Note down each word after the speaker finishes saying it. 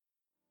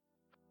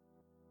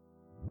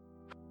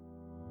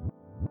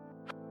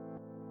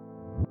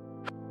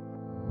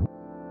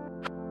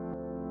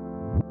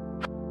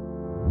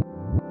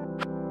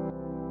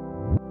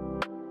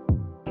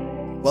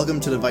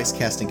Welcome to Device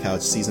Casting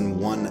Couch, Season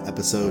 1,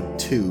 Episode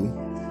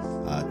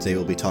 2. Today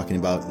we'll be talking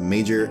about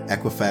major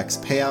Equifax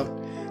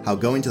payout, how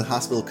going to the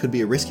hospital could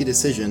be a risky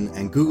decision,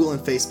 and Google and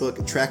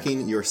Facebook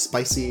tracking your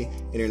spicy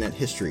internet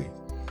history.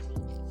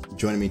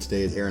 Joining me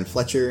today is Aaron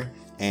Fletcher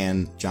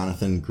and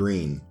Jonathan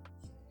Green.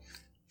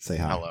 Say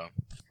hi. Hello.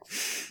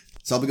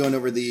 So I'll be going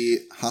over the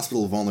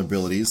hospital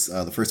vulnerabilities.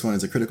 The first one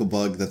is a critical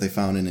bug that they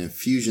found in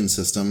infusion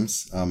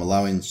systems,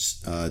 allowing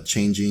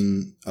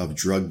changing of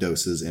drug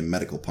doses in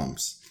medical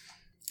pumps.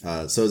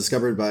 So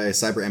discovered by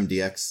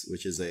CyberMDX,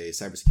 which is a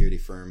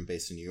cybersecurity firm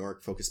based in New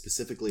York, focused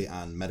specifically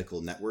on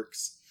medical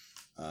networks.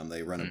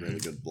 They run a really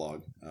good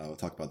blog. We'll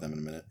talk about them in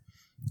a minute.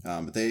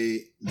 But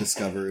they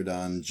discovered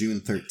on June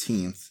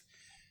 13th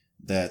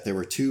that there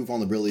were two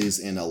vulnerabilities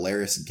in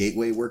Alaris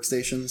gateway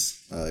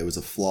workstations. It was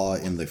a flaw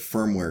in the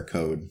firmware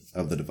code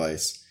of the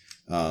device.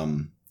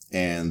 And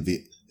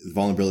the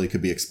vulnerability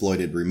could be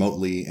exploited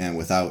remotely and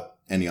without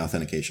any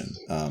authentication.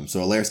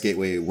 So Alaris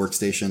gateway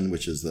workstation,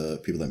 which is the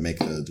people that make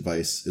the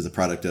device, is a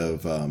product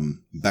of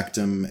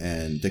Beckham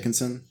and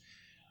Dickinson.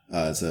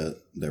 It's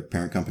their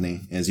parent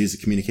company, and is used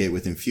to communicate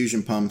with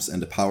infusion pumps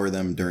and to power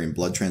them during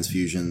blood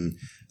transfusion,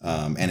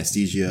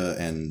 anesthesia,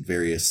 and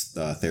various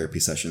therapy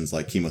sessions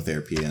like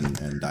chemotherapy and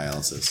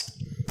dialysis.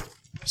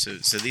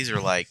 So these are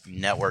like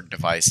network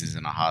devices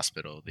in a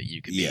hospital that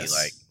you could be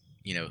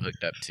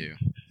hooked up to.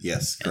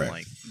 Yes,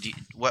 correct. And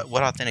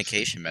what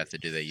authentication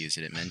method do they use?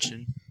 Did it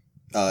mention?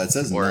 It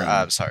says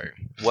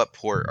what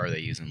port are they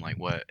using? Like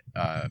what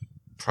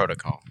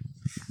protocol?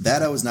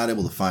 That I was not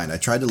able to find. I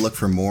tried to look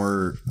for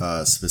more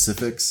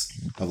specifics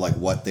of like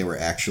what they were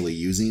actually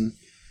using.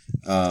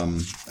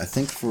 I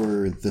think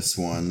for this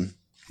one,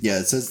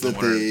 it says that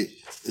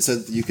it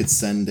said you could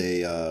send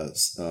a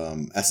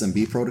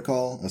SMB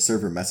protocol, a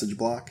server message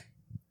block,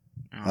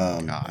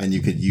 and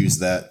you could use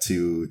that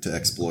to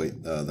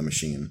exploit the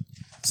machine.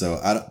 So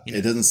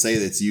it doesn't say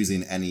that it's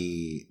using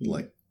any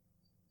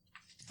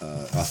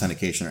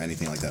authentication or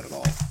anything like that at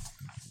all.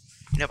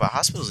 But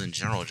hospitals in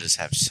general just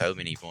have so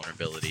many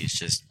vulnerabilities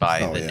just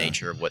by the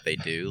nature of what they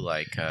do.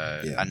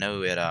 I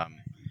know at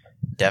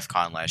DEF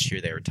CON last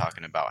year, they were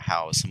talking about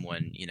how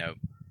someone,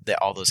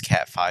 that all those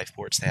Cat 5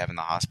 ports they have in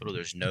the hospital,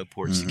 there's no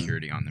port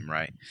security on them,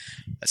 right?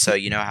 So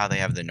you know how they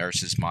have the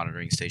nurses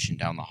monitoring station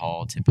down the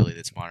hall, typically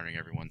that's monitoring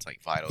everyone's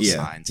vital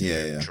signs and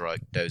their drug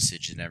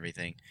dosage and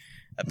everything.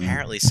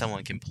 Apparently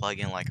someone can plug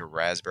in a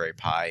Raspberry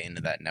Pi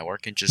into that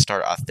network and just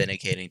start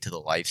authenticating to the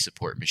life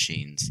support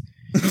machines.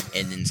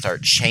 And then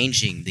start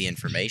changing the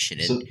information.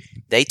 And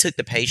they took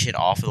the patient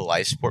off of the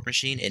life support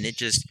machine, and it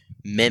just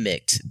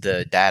mimicked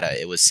the data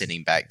it was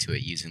sending back to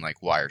it using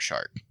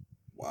Wireshark.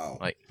 Wow!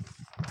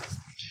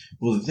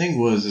 Well, the thing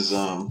was,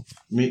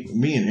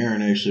 me and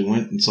Aaron actually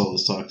went and saw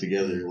this talk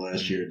together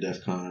last year at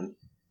DEF CON,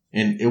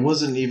 and it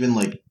wasn't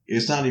even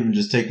it's not even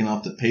just taking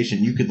off the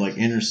patient. You could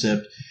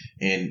intercept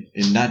and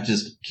not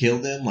just kill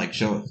them,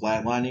 show it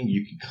flatlining.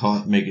 You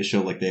could make it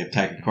show they have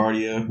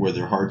tachycardia, where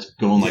their heart's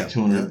going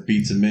 200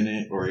 beats a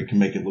minute, or it can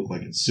make it look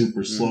like it's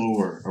super slow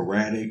or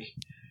erratic.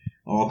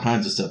 All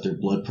kinds of stuff. Their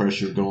blood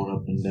pressure going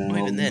up and down.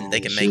 Well, even then, they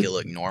can make it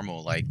look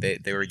normal.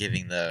 They were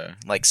giving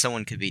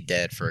someone could be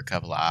dead for a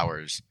couple of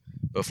hours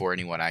before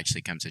anyone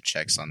actually comes and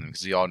checks on them,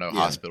 because we all know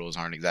hospitals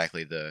aren't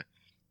exactly the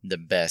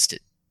best at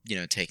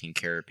taking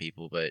care of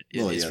people, but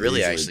it's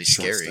really actually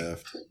scary.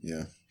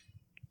 Yeah.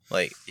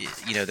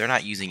 They're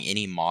not using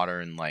any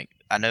modern,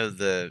 I know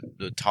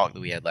the talk that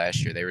we had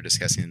last year, they were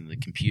discussing the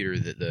computer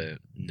that the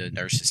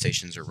nurses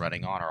stations are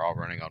running on are all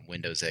running on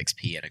Windows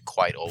XP and a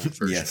quite old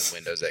version of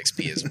Windows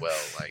XP as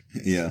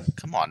well.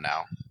 Come on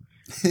now.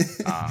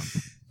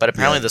 But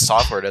apparently the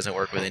software doesn't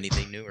work with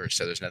anything newer,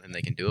 so there's nothing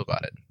they can do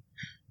about it.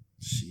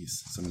 Jeez,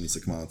 someone needs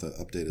to come out with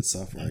the updated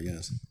software, I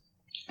guess.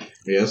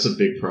 Yeah, that's a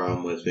big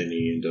problem with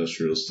any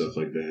industrial stuff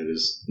like that,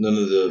 is none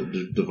of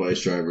the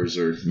device drivers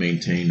are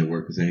maintained to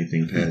work with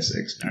anything past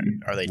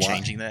XP. Are they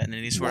changing that in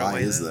any sort of way?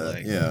 Why is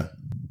that?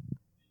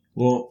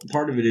 Well,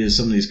 part of it is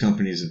some of these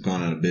companies have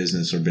gone out of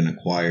business or been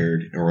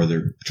acquired, or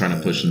they're trying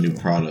to push a new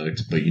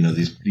product. But,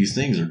 these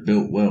things are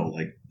built well.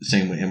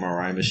 Same with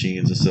MRI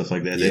machines and stuff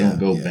like that. They don't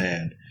go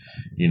bad.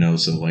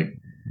 So,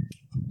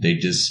 they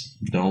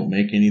just don't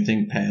make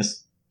anything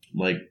past,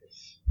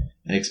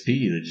 XP.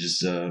 They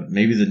just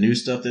maybe the new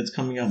stuff that's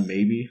coming out,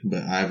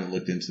 but I haven't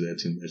looked into that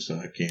too much, so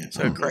I can't.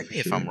 So correct me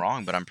if I'm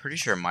wrong, but I'm pretty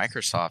sure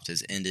Microsoft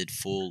has ended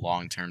full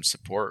long-term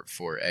support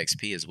for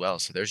XP as well.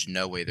 So there's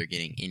no way they're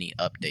getting any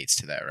updates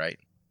to that, right?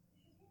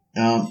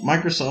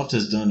 Microsoft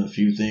has done a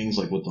few things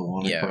with the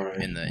WannaCry.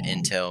 In the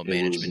Intel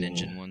Management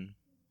Engine one.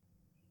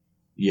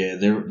 Yeah,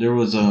 there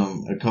was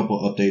a couple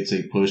updates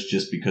they pushed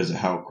just because of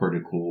how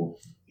critical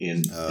they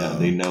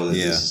know that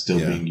this is still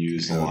being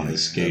used a lot of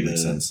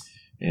SCADA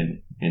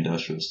and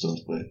industrial stuff,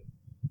 but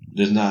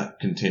there's not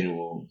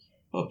continual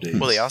updates.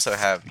 Well, they also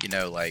have,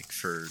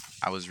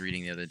 I was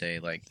reading the other day,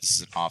 this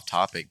is an off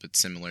topic, but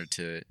similar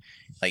to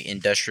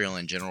industrial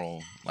in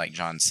general, like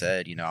John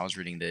said, I was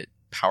reading that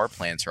power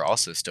plants are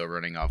also still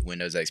running off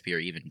Windows XP or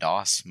even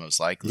DOS, most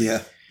likely.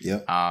 Yeah,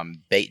 yeah.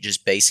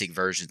 Just basic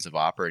versions of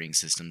operating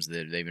systems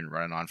that they've been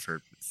running on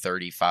for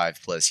 35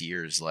 plus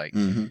years. Like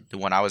the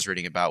one I was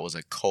reading about was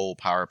a coal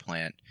power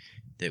plant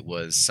that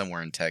was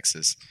somewhere in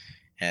Texas.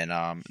 And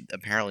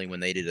apparently when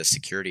they did a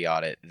security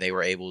audit, they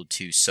were able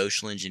to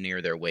social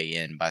engineer their way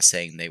in by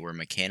saying they were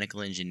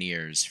mechanical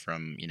engineers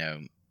from,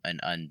 an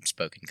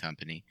unspoken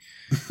company.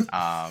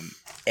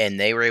 And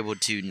they were able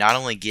to not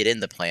only get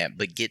in the plant,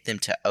 but get them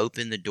to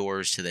open the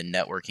doors to the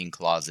networking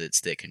closets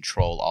that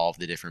control all of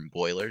the different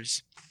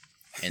boilers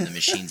and the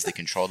machines that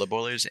control the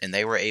boilers. And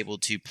they were able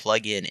to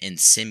plug in and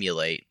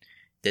simulate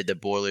that the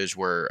boilers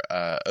were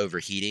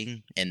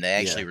overheating, and they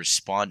actually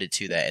responded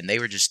to that. And they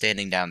were just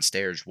standing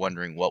downstairs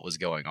wondering what was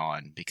going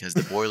on because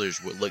the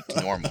boilers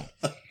looked normal.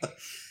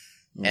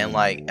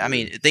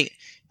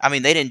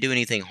 And they didn't do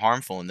anything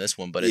harmful in this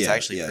one, but it's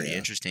actually pretty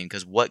interesting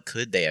because what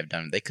could they have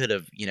done? They could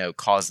have,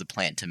 caused the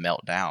plant to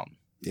melt down.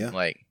 Yeah.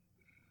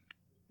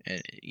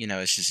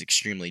 It's just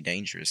extremely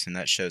dangerous, and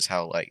that shows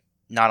how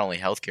not only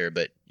healthcare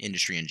but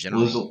industry in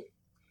general.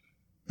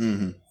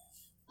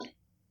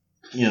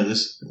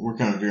 We're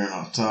kind of veering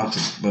off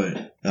topic,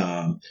 but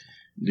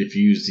if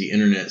you use the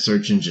internet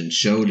search engine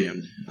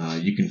Shodan,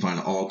 you can find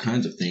all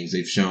kinds of things.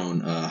 They've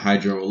shown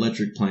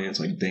hydroelectric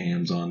plants like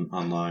dams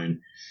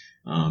online.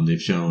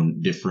 They've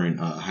shown different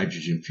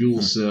hydrogen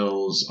fuel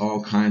cells,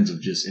 all kinds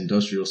of just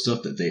industrial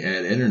stuff that they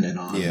add internet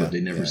on, but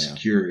they never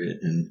secure it.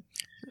 And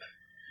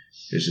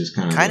it's just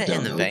kind of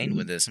in the vein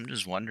with this. I'm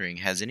just wondering,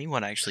 has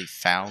anyone actually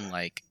found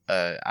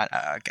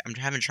I'm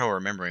having trouble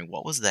remembering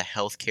what was the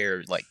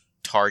healthcare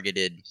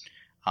targeted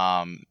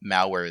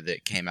malware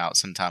that came out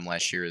sometime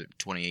last year,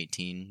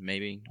 2018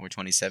 maybe, or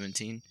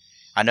 2017.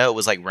 I know it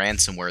was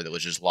ransomware that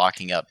was just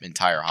locking up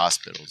entire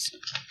hospitals.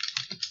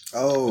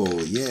 Oh,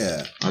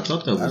 yeah. I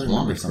thought that was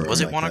WannaCry.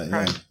 Was it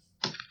WannaCry?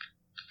 Yeah.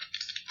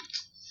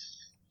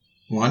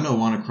 Well, I know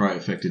WannaCry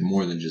affected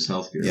more than just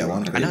healthcare. Yeah,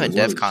 I know at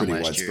DEF CON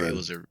last year it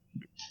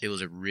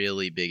was a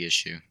really big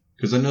issue.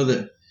 Because I know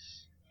that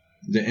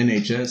the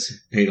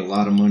NHS paid a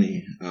lot of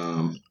money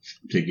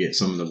to get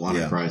some of the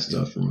WannaCry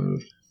stuff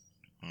removed.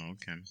 Oh,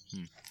 okay.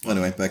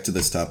 Anyway, back to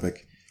this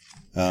topic.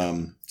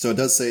 So it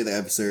does say the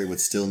adversary would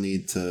still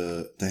need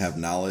to have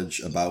knowledge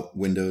about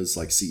Windows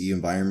CE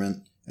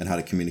environment and how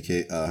to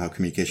communicate, how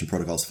communication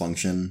protocols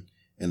function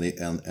in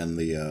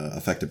the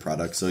affected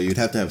product. So you'd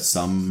have to have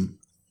some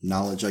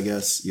knowledge, I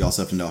guess. You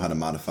also have to know how to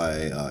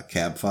modify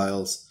CAB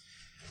files.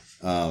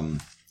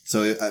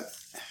 So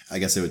I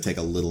guess it would take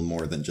a little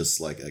more than just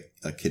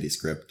a kiddie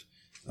script.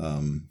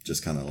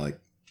 Just kind of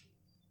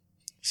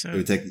so it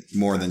would take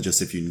more than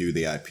just if you knew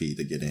the IP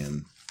to get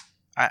in.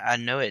 I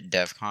know at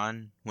DEF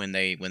CON, when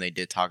they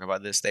did talk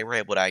about this, they were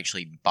able to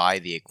actually buy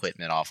the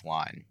equipment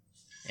offline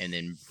and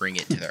then bring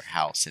it to their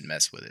house and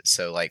mess with it.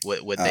 So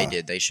what they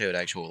did, they showed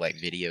actual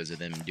videos of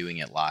them doing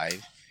it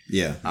live.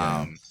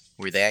 Yeah.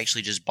 Where they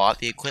actually just bought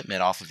the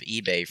equipment off of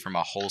eBay from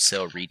a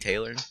wholesale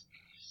retailer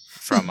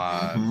from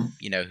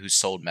who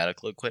sold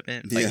medical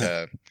equipment,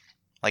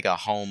 like a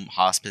home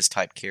hospice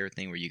type care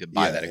thing where you could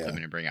buy that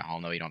equipment and bring it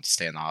home, though you don't have to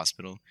stay in the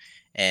hospital.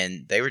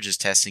 And they were just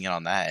testing it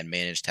on that and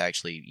managed to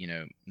actually,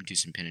 do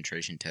some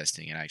penetration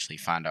testing and actually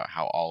find out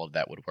how all of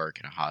that would work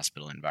in a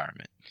hospital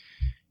environment.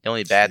 The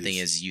only bad thing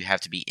is you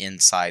have to be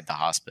inside the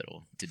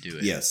hospital to do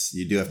it. Yes,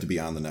 you do have to be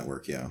on the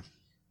network, yeah.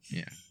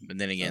 Yeah, but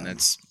then again,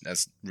 that's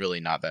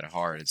really not that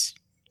hard. It's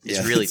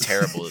really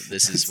terrible that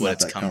this is what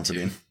it's come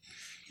comforting. To.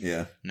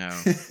 Yeah. No.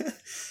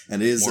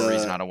 And it is more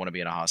reason I don't want to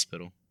be in a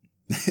hospital.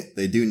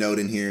 They do note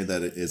in here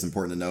that it is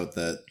important to note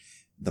that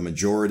the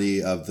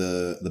majority of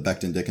the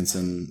Becton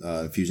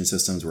Dickinson fusion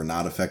systems were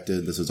not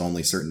affected. This was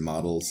only certain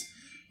models,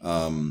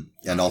 and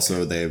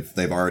also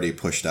they've already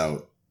pushed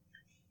out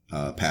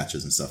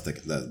patches and stuff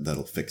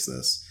that'll fix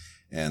this,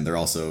 and they're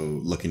also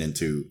looking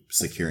into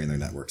securing their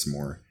networks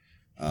more.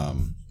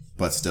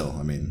 But still,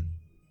 I mean,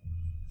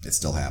 it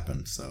still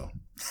happened. So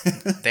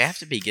they have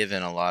to be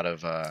given a lot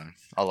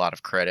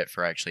of credit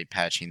for actually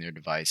patching their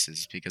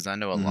devices, because I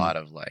know a lot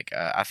of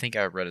I think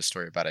I read a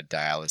story about a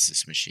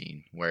dialysis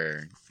machine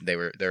where they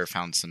were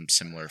found some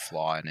similar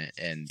flaw in it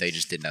and they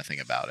just did nothing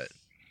about it.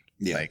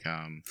 Yeah.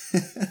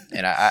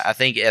 And I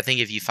think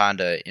if you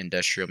find a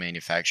industrial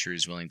manufacturer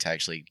who's willing to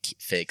actually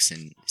fix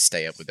and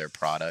stay up with their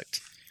product,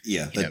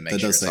 make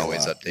sure it's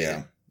always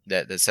updated.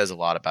 Yeah. That says a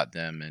lot about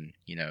them and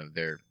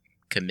their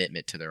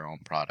commitment to their own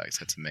products.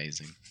 That's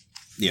amazing.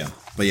 Yeah,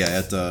 but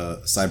at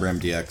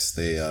CyberMDX,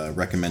 they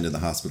recommended the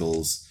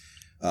hospitals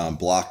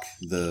block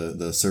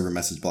the server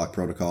message block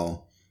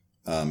protocol,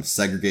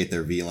 segregate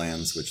their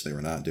VLANs, which they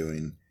were not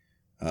doing,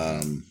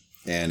 and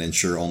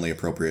ensure only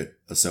appropriate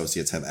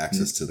associates have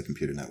access to the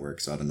computer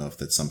network. So I don't know if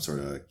that's some sort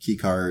of key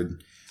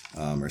card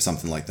or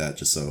something like that,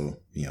 just so,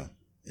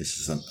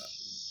 it's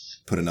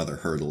just put another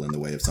hurdle in the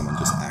way of someone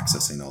just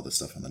accessing all this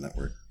stuff on the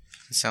network.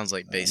 It sounds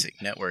like basic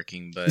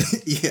networking, but...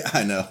 Yeah,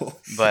 I know.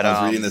 But I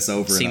was reading this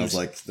over and I was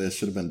like, this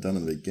should have been done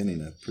in the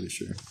beginning, I'm pretty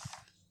sure.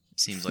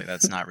 Seems like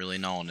that's not really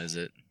known, is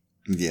it?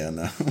 Yeah,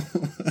 no.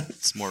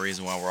 It's more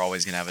reason why we're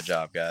always going to have a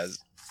job, guys.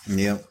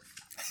 Yep.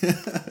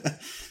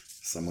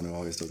 Someone who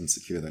always doesn't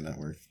secure their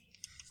network.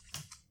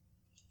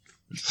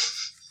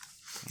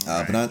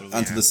 Right, but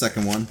on to the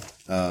second one.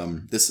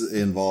 This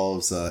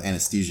involves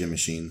anesthesia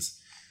machines,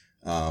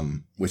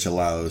 which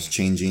allows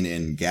changing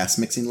in gas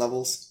mixing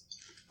levels.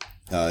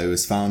 It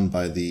was found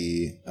by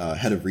the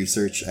head of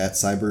research at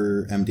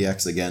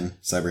CyberMDX, again,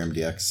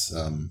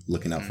 CyberMDX,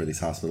 looking out for these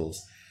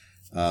hospitals.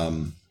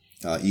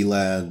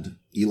 Elad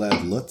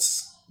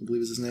Lutz, I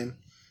believe is his name.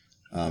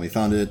 He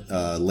found it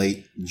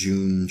late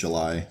June,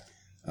 July.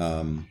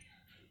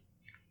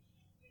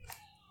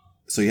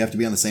 So you have to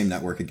be on the same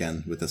network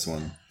again with this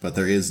one, but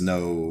there is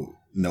no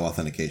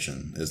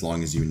authentication. As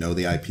long as you know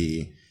the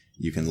IP,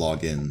 you can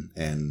log in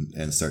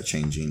and start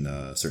changing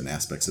certain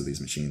aspects of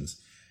these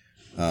machines.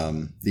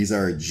 These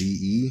are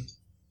GE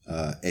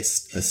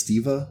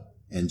Estiva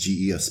and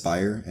GE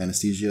Aspire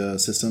anesthesia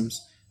systems,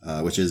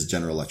 which is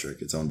General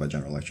Electric. It's owned by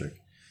General Electric.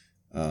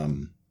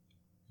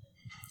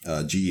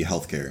 GE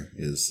Healthcare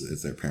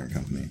is their parent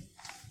company.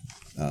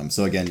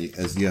 So again,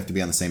 as you have to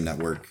be on the same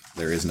network,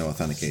 there is no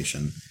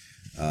authentication.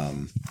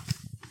 Wow.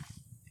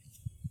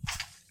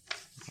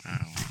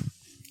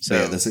 So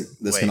yeah,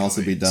 this can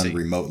also be done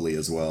remotely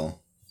as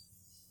well.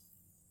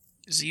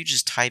 So you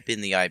just type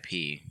in the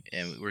IP,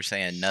 and we're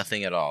saying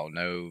nothing at all,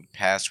 no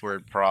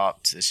password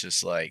prompts. It's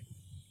just like,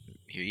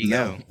 here you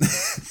go.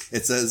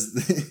 It says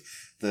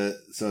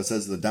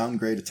the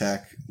downgrade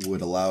attack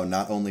would allow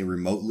not only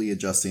remotely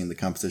adjusting the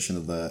composition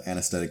of the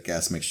anesthetic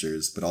gas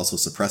mixtures, but also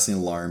suppressing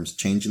alarms,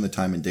 changing the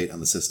time and date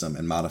on the system,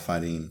 and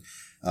modifying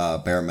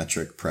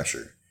barometric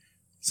pressure.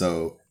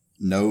 So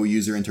no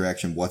user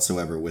interaction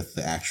whatsoever with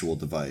the actual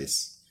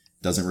device.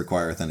 Doesn't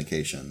require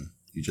authentication.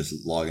 You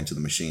just log into the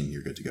machine,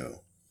 you're good to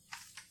go.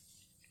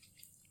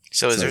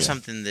 So is there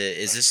something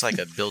is this like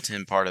a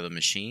built-in part of the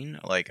machine?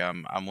 Like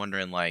I'm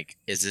wondering, like,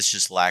 is this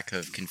just lack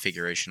of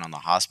configuration on the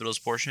hospital's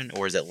portion,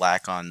 or is it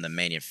lack on the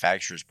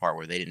manufacturer's part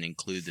where they didn't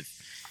include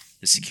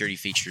the security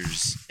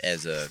features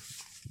as a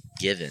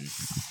given?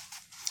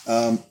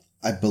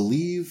 I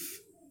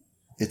believe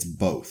it's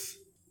both.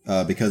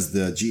 Because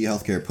the GE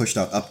Healthcare pushed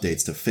out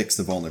updates to fix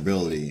the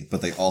vulnerability,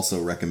 but they also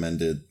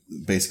recommended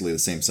basically the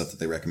same stuff that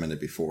they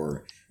recommended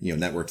before.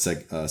 Network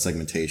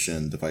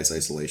segmentation, device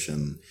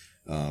isolation,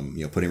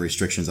 putting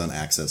restrictions on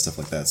access, stuff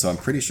like that. So I'm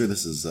pretty sure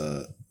this is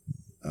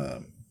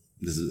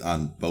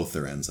on both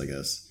their ends, I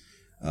guess.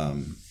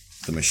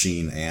 The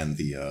machine and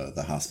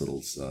the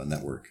hospital's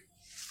network.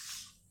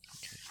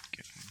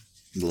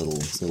 A little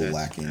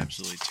lacking.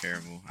 Absolutely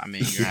terrible. I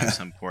mean, you're gonna have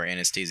some poor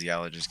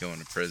anesthesiologist going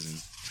to prison.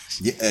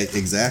 Yeah,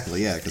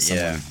 exactly. Yeah, because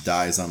someone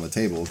dies on the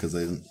table because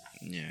they didn't.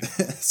 Yeah.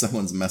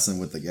 Someone's messing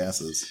with the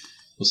gases.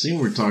 Well, seeing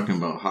we're talking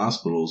about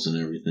hospitals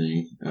and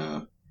everything,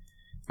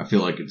 I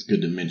feel like it's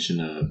good to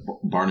mention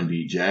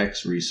Barnaby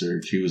Jack's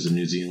research. He was a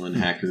New Zealand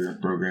hacker,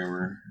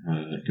 programmer,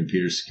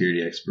 computer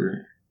security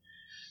expert.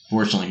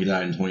 Fortunately, he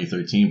died in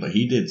 2013, but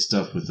he did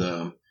stuff with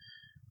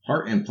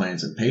heart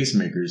implants and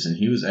pacemakers, and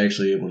he was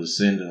actually able to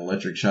send an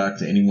electric shock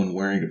to anyone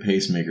wearing a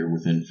pacemaker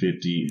within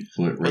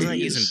 50-foot radius. Wasn't it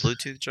using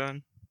Bluetooth,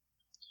 John?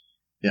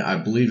 Yeah, I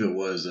believe it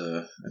was,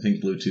 I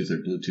think Bluetooth or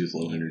Bluetooth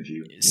Low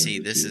Energy. See,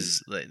 this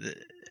is,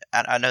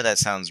 I know that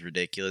sounds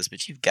ridiculous,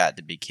 but you've got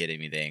to be kidding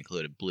me. They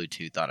included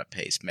Bluetooth on a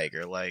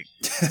pacemaker. Like,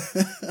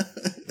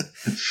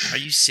 are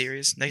you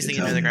serious? Next thing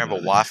you know, they're going to have a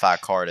Wi-Fi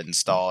card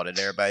installed, and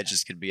everybody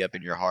just could be up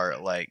in your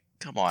heart. Like,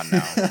 come on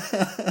now.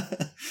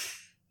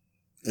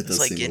 It's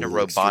like getting a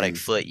robotic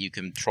foot you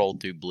control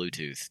through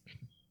Bluetooth.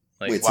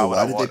 Like, wait, so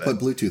why did they put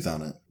Bluetooth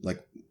on it?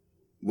 Like,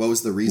 what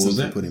was the reason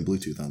for putting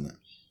Bluetooth on it?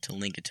 To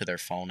link it to their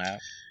phone app?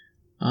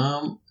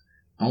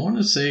 I want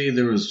to say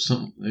there was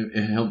some.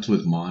 It helped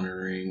with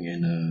monitoring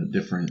and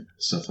different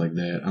stuff like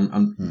that.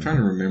 I'm trying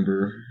to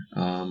remember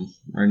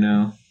right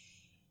now,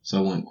 so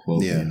I won't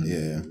quote.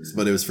 Yeah.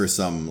 But it was for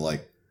some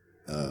like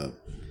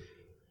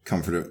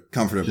comfort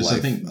of just, life.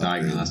 I think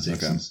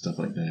diagnostics and stuff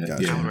like that.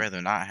 Gotcha. Yeah. I would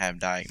rather not have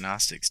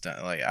diagnostics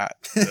done. Like,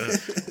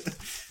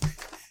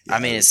 I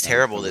mean, it's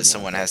terrible that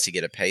someone has to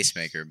get a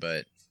pacemaker,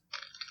 but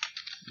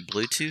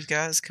Bluetooth,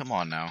 guys, come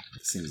on now.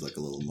 It seems like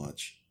a little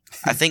much.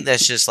 I think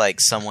that's just like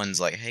someone's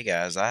like, hey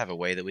guys, I have a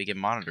way that we can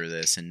monitor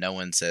this, and no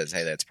one says,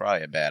 hey, that's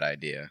probably a bad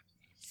idea.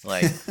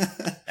 Like,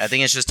 I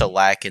think it's just a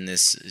lack in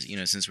this,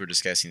 since we're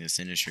discussing this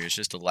industry, it's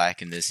just a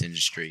lack in this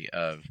industry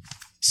of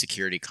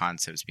security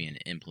concepts being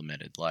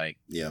implemented. Like,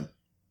 yeah,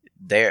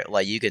 there,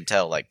 like, you can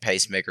tell, like,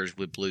 pacemakers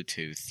with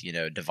Bluetooth,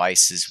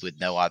 devices with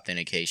no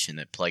authentication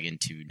that plug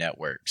into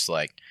networks,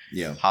 like,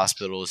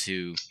 hospitals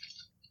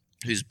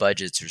whose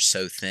budgets are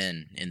so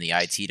thin in the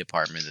IT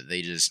department that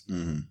they just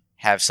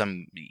have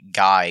some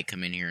guy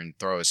come in here and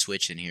throw a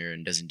switch in here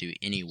and doesn't do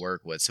any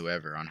work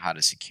whatsoever on how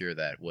to secure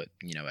that,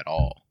 at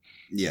all.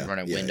 Yeah,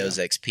 running Windows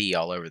XP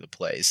all over the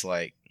place,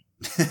 like.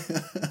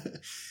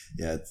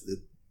 Yeah,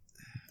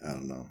 I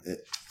don't know.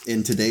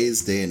 In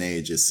today's day and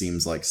age, it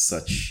seems like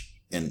such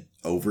an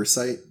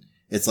oversight.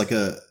 It's like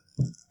I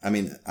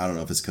don't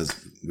know if it's because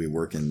we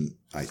work in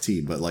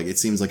IT, but like it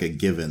seems like a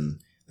given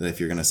that if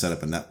you're going to set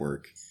up a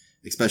network,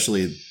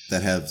 especially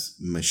that has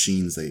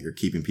machines that you're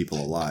keeping people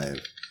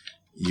alive,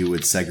 you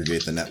would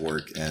segregate the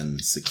network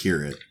and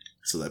secure it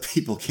so that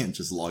people can't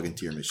just log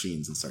into your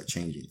machines and start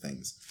changing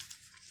things.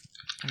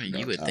 I mean,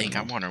 you would think.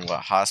 I'm wondering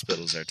what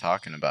hospitals are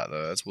talking about,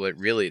 though. That's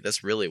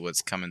really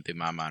what's coming through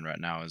my mind right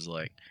now. Is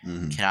like,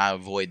 can I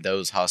avoid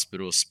those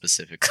hospitals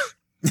specifically?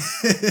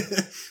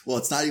 Well,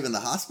 it's not even the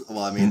hospital.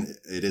 Well, I mean,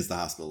 it is the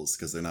hospitals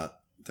because they're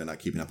not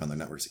keeping up on their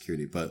network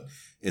security, but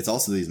it's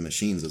also these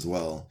machines as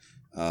well.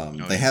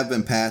 They have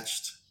been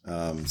patched,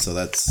 so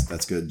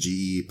that's good.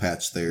 GE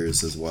patched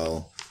theirs as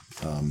well,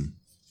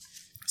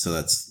 so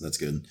that's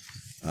good.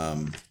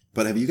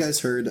 But have you guys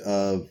heard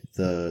of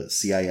the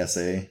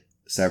CISA,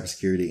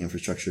 Cybersecurity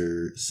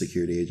Infrastructure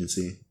Security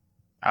Agency?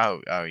 Oh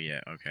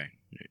yeah, okay.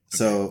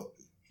 So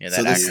yeah,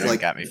 that acronym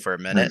got me for a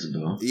minute.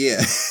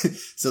 Yeah,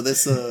 so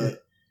this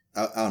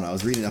I don't know. I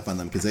was reading up on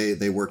them because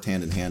they worked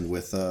hand in hand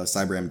with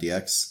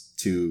CyberMDX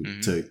to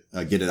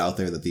get it out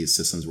there that these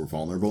systems were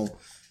vulnerable,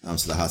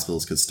 so the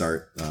hospitals could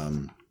start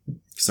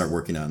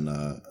working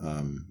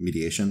on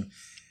mediation.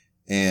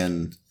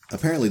 And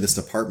apparently, this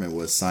department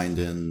was signed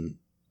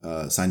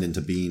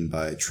into being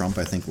by Trump,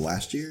 I think,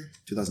 last year,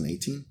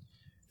 2018,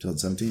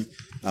 2017.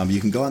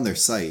 You can go on their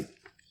site,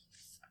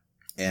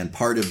 and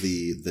part of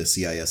the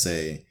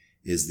CISA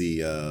is the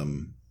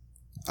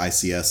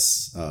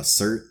ICS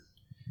CERT.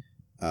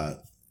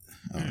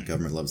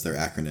 Government loves their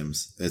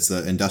acronyms. It's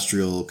the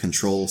Industrial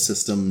Control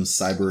Systems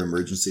Cyber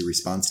Emergency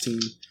Response Team.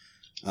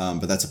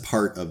 But that's a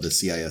part of the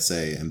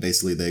CISA, and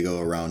basically they go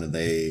around and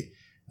they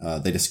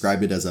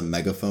described it as a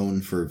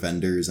megaphone for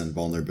vendors and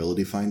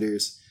vulnerability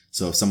finders.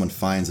 So if someone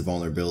finds a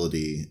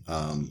vulnerability,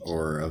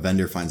 or a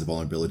vendor finds a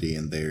vulnerability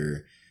in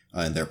their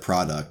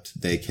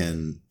product, they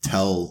can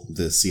tell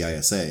the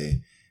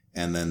CISA,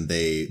 and then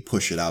they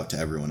push it out to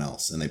everyone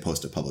else, and they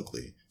post it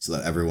publicly so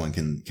that everyone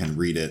can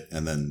read it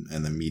and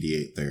then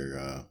mediate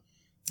their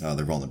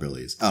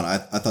vulnerabilities. I don't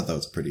know. I thought that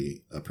was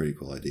a pretty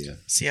cool idea.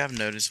 See, I've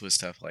noticed with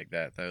stuff like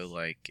that though,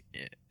 like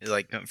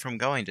from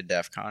going to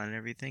DEF CON and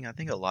everything, I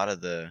think a lot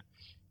of the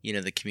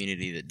the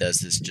community that does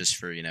this just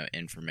for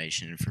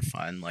information and for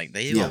fun, like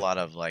they do a lot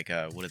of like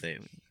what are they?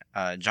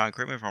 John,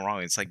 correct me if I'm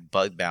wrong. It's like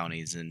bug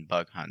bounties and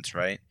bug hunts,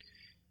 right?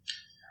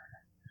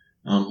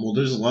 Well,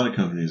 there's a lot of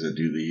companies that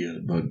do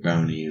the bug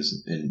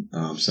bounties and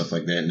stuff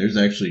like that. And there's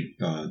actually,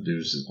 I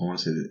want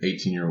to say, the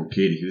 18-year-old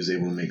kid, he was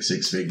able to make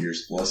 6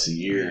 figures plus a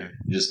year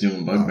just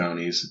doing bug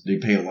bounties. They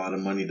pay a lot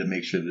of money to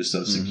make sure their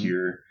stuff's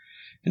secure,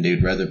 and they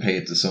would rather pay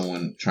it to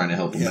someone trying to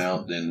help them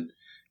out than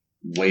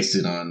waste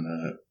it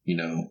on,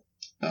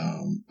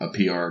 a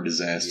PR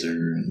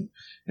disaster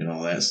and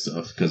all that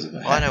stuff because of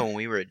that. Well, I know when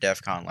we were at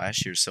DEF CON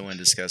last year, someone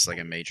discussed like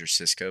a major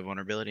Cisco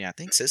vulnerability. I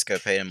think Cisco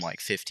paid him like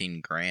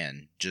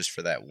 $15,000 just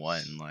for that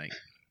one. Like,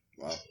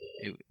 wow,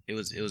 it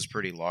was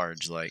pretty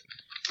large. Like,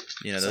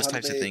 those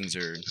types of things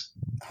are.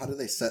 How do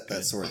they set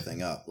that sort of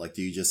thing up? Like,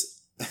 do you just?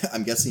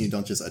 I'm guessing you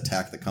don't just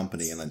attack the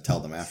company and then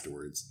tell them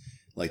afterwards.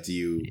 Like, do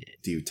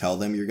you tell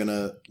them you're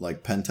gonna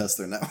like pen test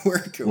their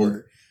network or?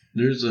 Well,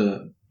 there's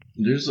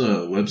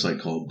a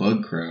website called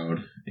Bug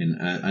Crowd,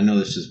 and I know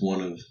that's just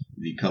one of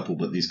the couple,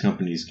 but these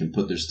companies can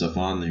put their stuff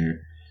on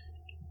there,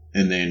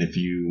 and then if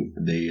you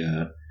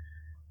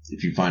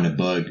find a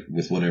bug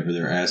with whatever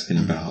they're asking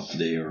about,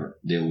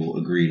 they will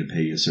agree to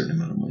pay you a certain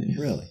amount of money.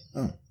 Really?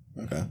 Oh,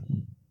 okay.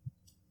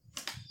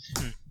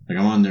 Like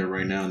I'm on there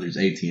right now, and there's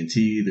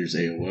AT&T, there's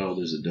AOL,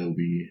 there's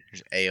Adobe.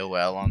 There's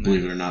AOL on there.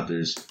 Believe it or not,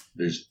 there's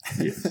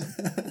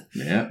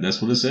yeah,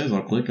 that's what it says.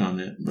 I'll click on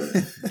it, but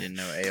didn't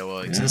know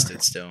AOL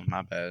existed. Still,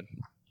 my bad.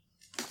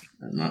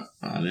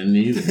 I didn't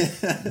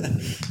either.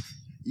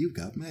 You've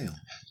got mail.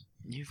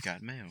 You've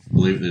got mail.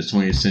 Believe there's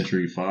 20th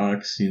Century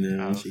Fox.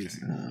 Okay.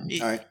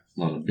 All right. A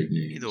lot of big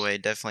names. Either way,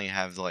 definitely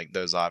have like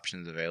those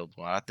options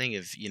available. I think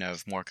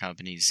if more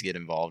companies get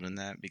involved in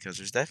that, because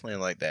there's definitely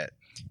like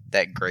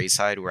that gray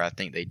side where I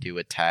think they do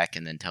attack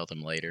and then tell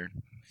them later.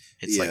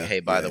 It's like,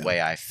 hey, by the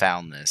way, I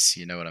found this.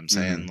 You know what I'm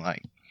saying?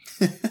 Like,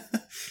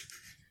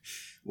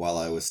 while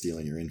I was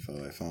stealing your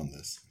info, I found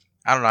this.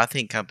 I don't know. I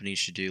think companies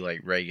should do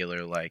like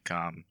regular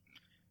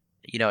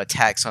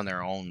attacks on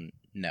their own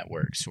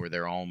networks or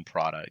their own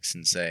products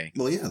and say,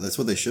 well, yeah, that's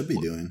what they should be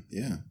doing.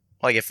 Yeah.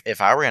 Like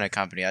if I ran a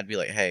company, I'd be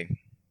like, hey,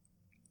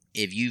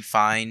 if you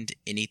find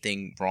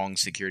anything wrong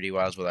security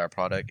wise with our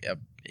product,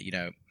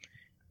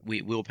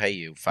 we'll pay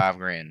you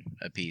 $5,000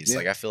 a piece. Yeah.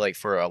 Like I feel like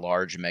for a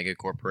large mega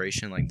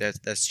corporation, like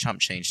that's chump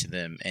change to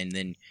them. And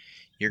then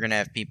you're gonna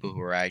have people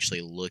who are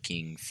actually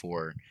looking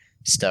for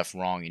stuff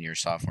wrong in your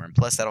software, and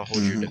plus that'll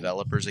hold your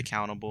developers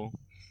accountable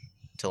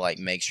to like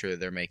make sure that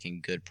they're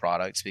making good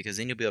products, because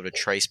then you'll be able to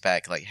trace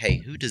back like, hey,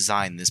 who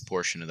designed this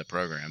portion of the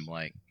program?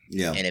 Like,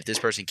 yeah. And if this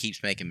person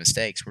keeps making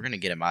mistakes, we're gonna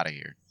get him out of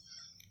here.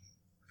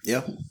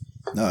 Yeah.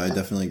 No, I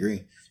definitely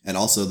agree. And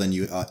also, then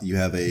you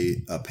have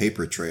a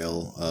paper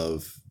trail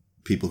of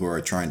people who are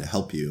trying to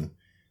help you.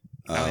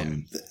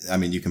 I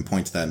mean, you can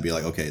point to that and be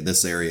like, okay,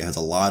 this area has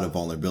a lot of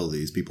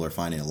vulnerabilities. People are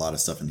finding a lot of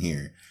stuff in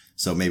here.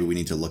 So maybe we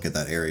need to look at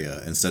that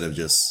area instead of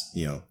just,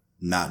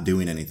 not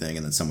doing anything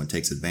and then someone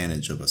takes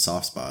advantage of a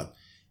soft spot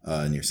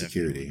in your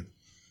security.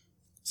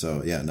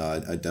 So, yeah,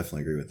 no, I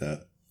definitely agree with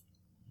that.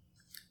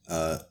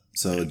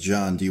 So,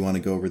 John, do you want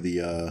to go over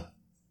the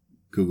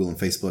Google and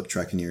Facebook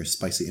tracking your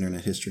spicy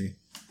internet history?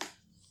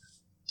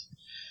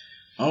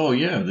 Oh,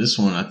 yeah. This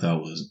one I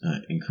thought was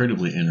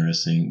incredibly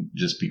interesting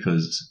just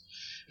because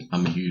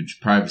I'm a huge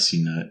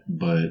privacy nut.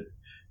 But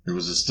there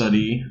was a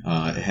study.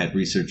 It had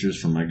researchers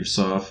from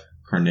Microsoft,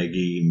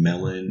 Carnegie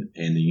Mellon,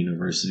 and the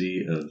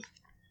University of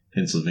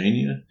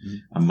Pennsylvania.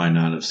 I might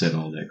not have said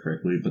all that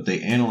correctly, but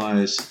they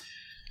analyzed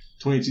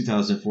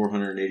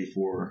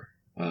 22,484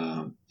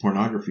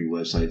 pornography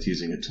websites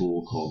using a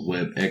tool called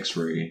Web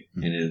X-ray,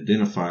 and it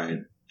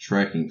identified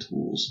tracking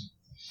tools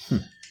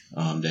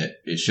that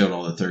it showed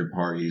all the third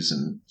parties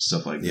and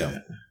stuff like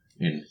that.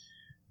 And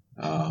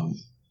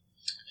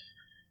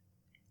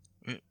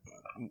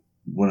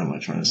what am I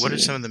trying to say? What are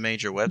some of the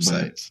major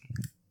websites?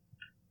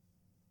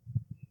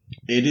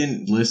 It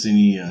didn't list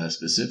any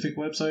specific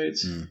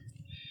websites.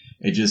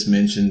 It just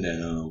mentioned that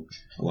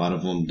a lot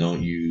of them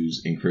don't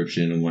use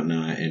encryption and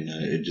whatnot, and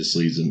it just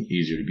leaves them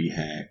easier to be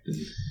hacked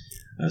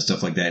and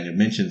stuff like that. And it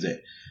mentions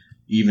that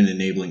even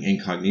enabling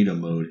incognito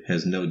mode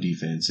has no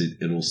defense.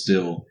 It'll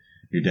still,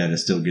 your data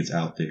still gets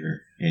out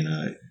there,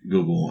 and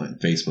Google and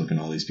Facebook and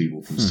all these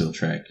people can still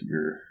track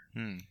your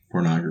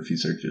pornography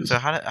searches. So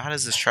how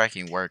does this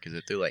tracking work? Is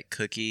it through like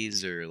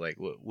cookies, or like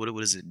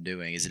what is it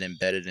doing? Is it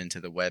embedded into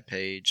the web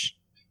page?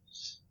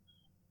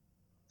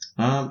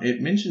 It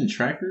mentioned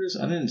trackers.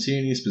 I didn't see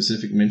any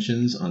specific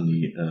mentions on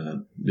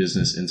the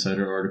Business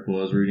Insider article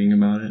I was reading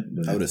about it.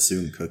 But I would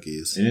assume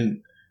cookies.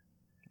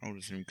 I would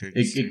assume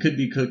cookies. It could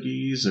be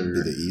cookies, or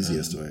it'd be the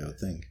easiest way, I would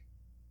think.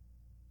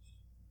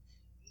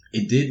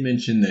 It did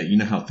mention that, you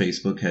know how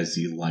Facebook has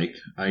the like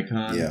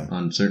icon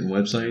on certain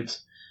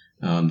websites?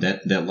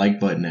 That like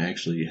button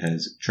actually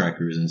has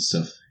trackers and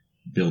stuff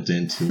built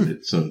into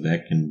it, so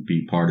that can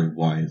be part of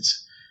why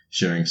it's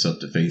sharing stuff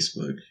to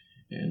Facebook.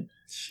 And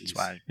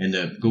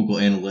the Google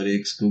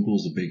Analytics,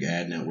 Google's a big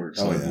ad network,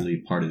 so I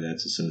believe part of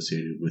that's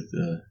associated with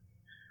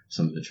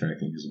some of the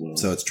tracking as well.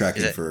 So it's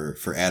tracking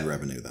for ad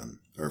revenue then,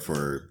 or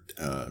for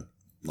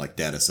like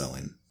data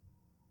selling.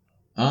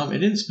 It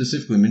didn't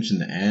specifically mention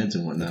the ads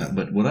and whatnot,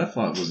 but what I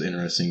thought was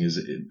interesting is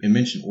it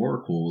mentioned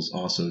Oracle is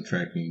also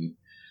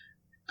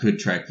could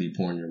track the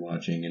porn you're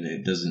watching, and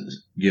it doesn't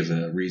give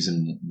a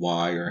reason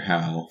why or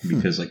how,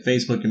 because like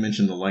Facebook, you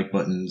mentioned the like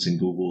buttons, and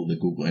Google, the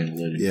Google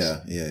Analytics.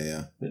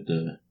 Yeah. But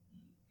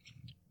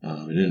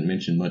it didn't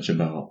mention much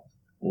about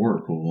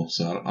Oracle,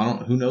 so I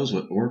don't. Who knows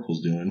what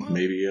Oracle's doing? Well,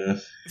 maybe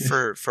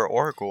for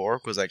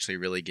Oracle's actually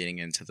really getting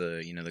into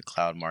the the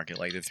cloud market.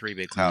 Like the three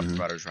big cloud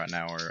providers right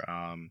now are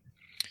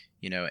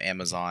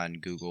Amazon,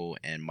 Google,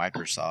 and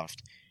Microsoft.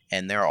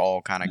 And they're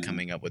all kind of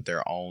coming up with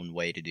their own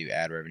way to do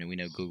ad revenue. We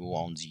know Google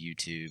owns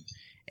YouTube.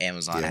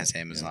 Amazon has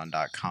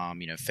Amazon.com.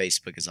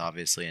 Facebook is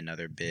obviously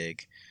another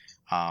big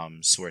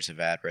source of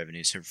ad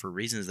revenue. So for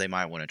reasons they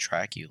might want to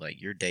track you, like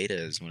your data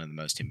is one of the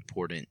most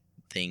important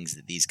things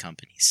that these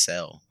companies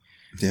sell.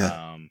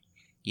 Yeah.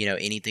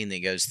 Anything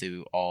that goes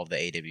through all the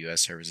AWS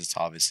servers, it's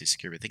obviously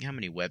secure. But think how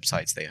many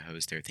websites they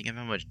host there. Think of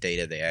how much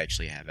data they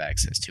actually have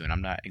access to. And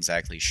I'm not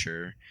exactly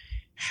sure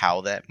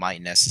how that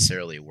might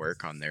necessarily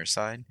work on their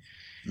side.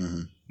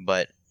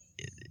 But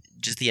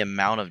just the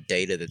amount of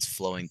data that's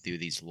flowing through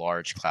these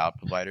large cloud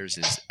providers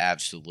is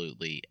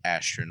absolutely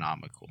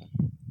astronomical.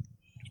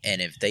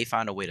 And if they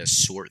find a way to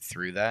sort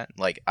through that,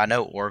 like I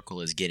know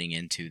Oracle is getting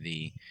into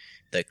the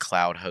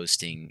cloud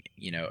hosting,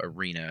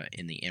 arena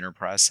in the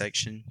enterprise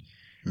section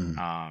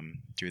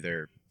through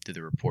the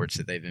reports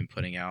that they've been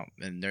putting out,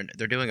 and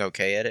they're doing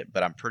okay at it.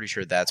 But I'm pretty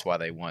sure that's why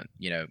they want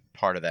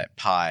part of that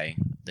pie,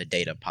 the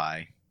data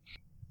pie.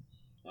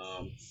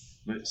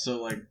 But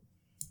so like.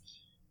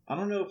 I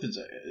don't know if it's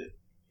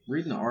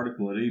reading the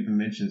article. It even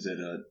mentions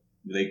that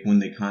when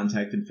they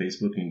contacted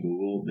Facebook and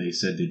Google, they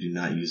said they do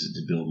not use it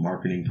to build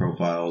marketing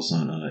profiles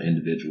on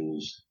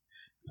individuals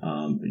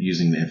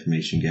using the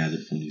information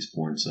gathered from these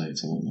porn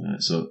sites and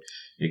whatnot. So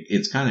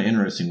it's kind of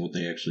interesting what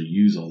they actually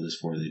use all this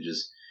for. They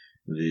just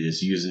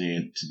using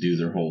it to do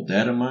their whole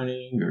data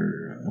mining,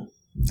 or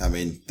I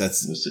mean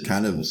that's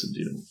kind of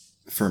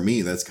for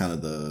me. That's kind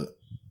of the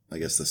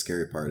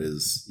scary part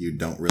is you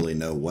don't really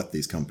know what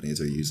these companies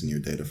are using your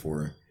data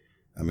for.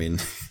 I mean,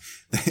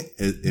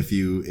 if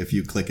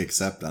you click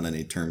accept on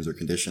any terms or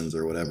conditions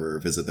or whatever, or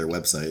visit their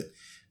website,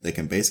 they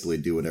can basically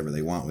do whatever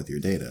they want with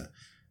your data.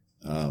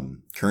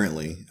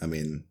 Currently, I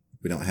mean,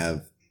 we don't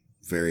have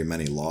very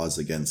many laws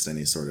against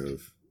any sort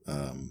of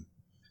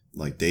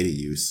like data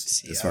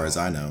use, as far as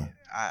I know.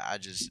 I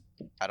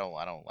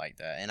don't like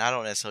that, and I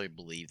don't necessarily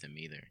believe them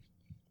either.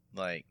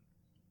 Like,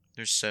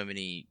 there's so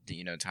many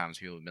times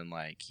people have been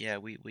like, yeah,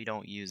 we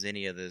don't use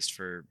any of this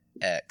for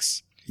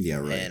X. Yeah,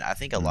 right. And I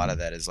think a lot of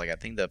that is I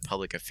think the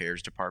public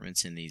affairs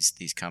departments in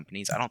these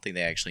companies, I don't think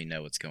they actually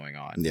know what's going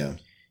on. Yeah.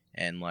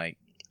 And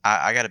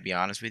I got to be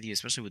honest with you,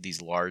 especially with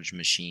these large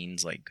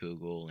machines like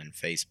Google and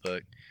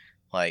Facebook,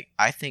 I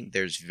think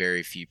there's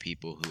very few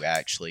people who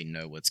actually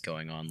know what's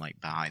going on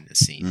behind the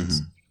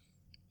scenes,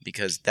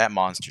 because that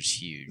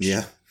monster's huge.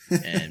 Yeah.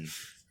 And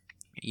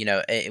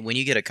when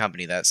you get a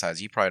company that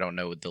size, you probably don't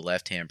know what the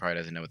left hand probably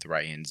doesn't know what the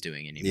right hand's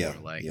doing anymore.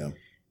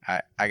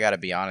 I got to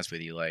be honest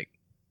with you, like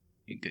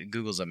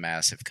Google's a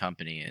massive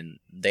company and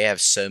they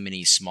have so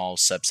many small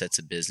subsets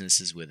of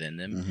businesses within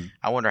them. Mm-hmm.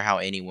 I wonder how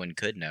anyone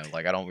could know.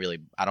 Like I don't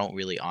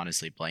really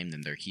honestly blame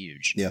them. They're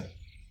huge. Yeah.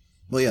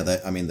 Well, yeah,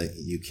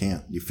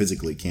 you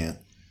physically can't.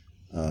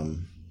 But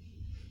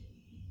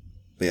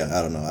yeah,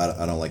 I don't know.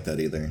 I don't like that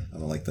either. I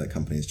don't like that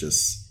companies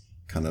just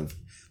kind of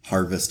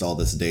harvest all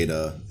this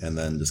data and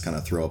then just kind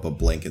of throw up a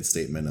blanket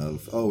statement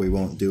of, oh, we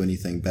won't do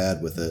anything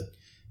bad with it.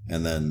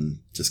 And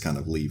then just kind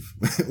of leave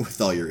with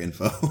all your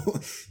info.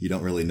 You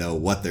don't really know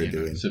what they're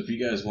doing. So if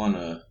you guys want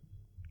to,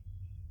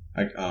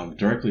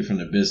 directly from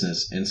the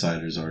Business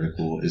Insider's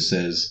article, it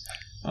says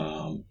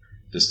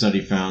the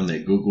study found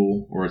that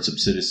Google or its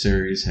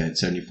subsidiaries had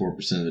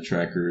 74% of the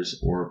trackers,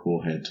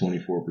 Oracle had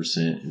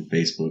 24%, and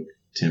Facebook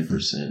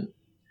 10%.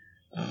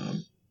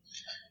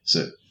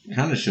 So it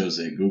kind of shows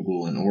that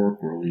Google and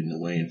Oracle are leading the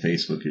way, and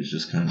Facebook is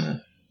just kind of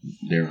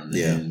there on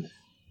the end.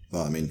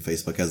 Well, I mean,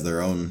 Facebook has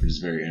their own. Which is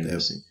very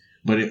interesting.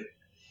 But it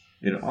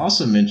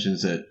also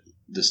mentions that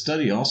the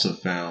study also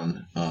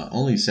found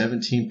only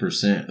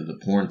 17% of the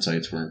porn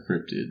sites were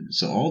encrypted.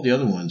 So all the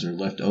other ones are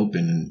left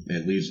open, and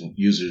it leaves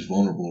users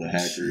vulnerable to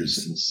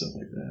hackers and stuff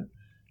like that.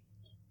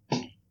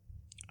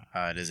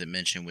 Does it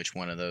mention which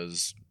one of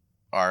those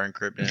are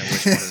encrypted and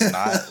which one is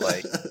not?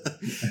 Like,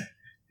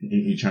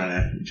 you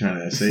trying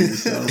to save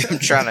yourself? I'm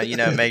trying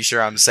to, make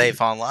sure I'm safe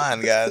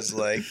online, guys.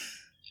 Like,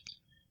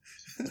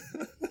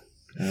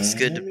 it's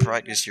good to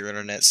practice your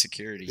internet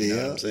security. You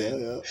know what I'm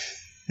saying?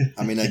 Yeah.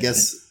 I mean, I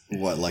guess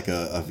like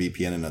a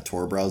VPN and a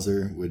Tor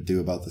browser would do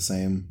about the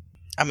same.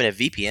 I mean, a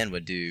VPN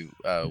would do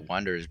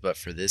wonders, but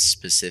for this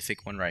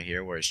specific one right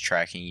here, where it's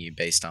tracking you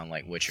based on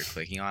like what you're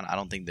clicking on, I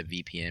don't think the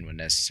VPN would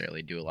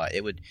necessarily do a lot.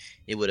 It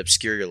would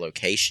obscure your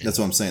location. That's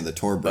what I'm saying. The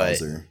Tor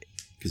browser,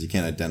 because you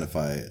can't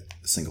identify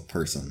a single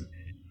person.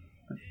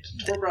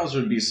 Tor browser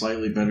would be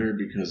slightly better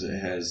because it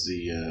has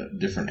the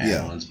different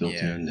add-ons built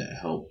in that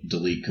help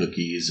delete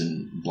cookies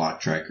and block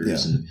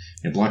trackers, and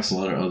it blocks a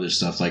lot of other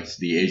stuff like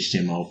the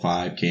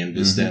HTML5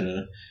 canvas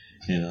data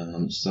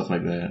and stuff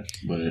like that.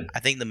 But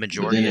I think the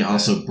majority. But then it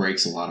also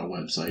breaks a lot of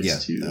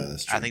websites too.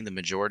 That's true. I think the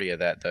majority of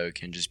that though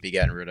can just be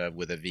gotten rid of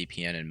with a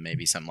VPN and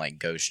maybe something like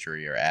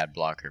Ghostery or Ad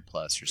Blocker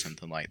Plus or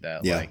something like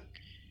that. Yeah.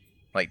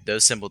 Like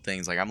those simple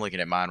things. Like I'm looking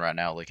at mine right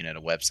now, looking at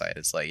a website.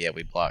 It's like,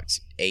 we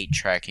blocked 8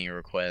 tracking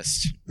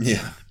requests.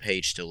 Yeah, the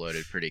page still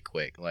loaded pretty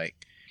quick. Like,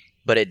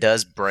 but it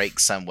does break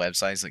some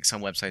websites. Like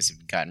some websites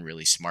have gotten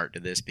really smart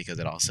to this because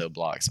it also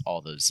blocks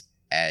all those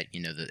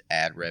the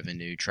ad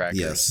revenue trackers.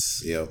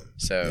 Yes. Yep.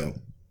 So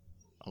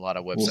a lot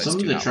of websites. Well, some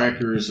of the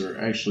trackers are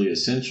actually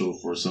essential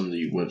for some of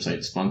the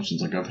website's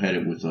functions. Like I've had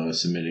it with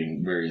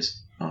submitting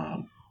various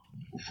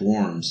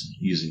forms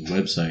using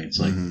websites.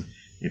 Like.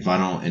 If I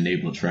don't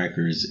enable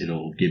trackers,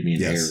 it'll give me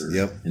an error.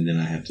 Yep. And then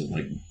I have to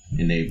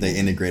enable. They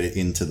integrate it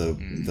into the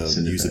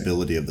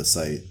usability of the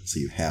site, so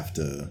you have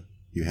to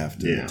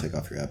take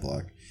off your ad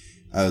block.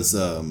 I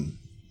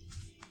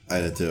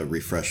had to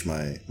refresh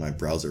my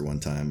browser one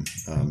time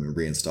and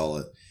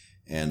reinstall it,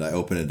 and I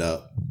opened it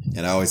up,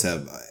 and I always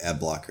have ad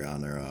blocker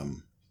on there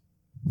on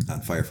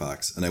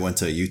Firefox, and I went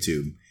to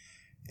YouTube,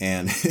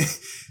 and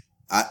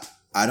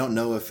I don't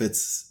know if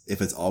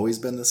it's always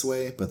been this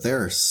way, but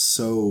there are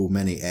so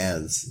many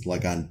ads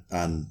like on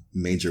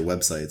major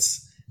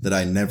websites that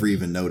I never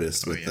even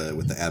noticed with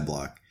the ad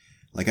block.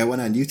 Like I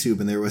went on YouTube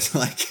and there was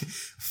like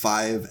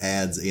 5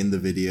 ads in the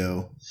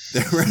video.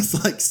 There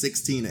was like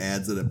 16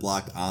 ads that it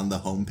blocked on the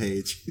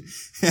homepage.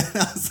 And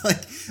I was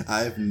like,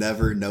 I've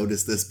never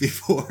noticed this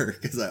before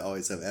because I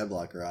always have ad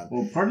blocker on.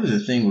 Well, part of the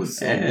thing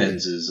with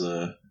ads is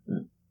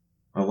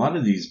a lot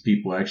of these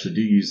people actually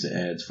do use the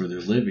ads for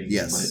their living.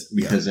 Yes. But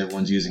because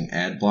everyone's using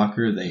ad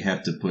blocker, they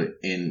have to put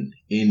in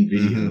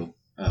video.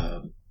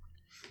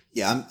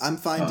 I'm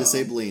fine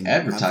disabling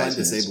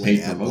advertisements,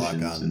 ad block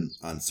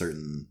on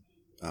certain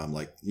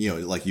like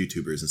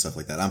YouTubers and stuff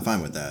like that. I'm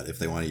fine with that if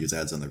they want to use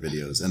ads on their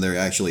videos. And there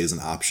actually is an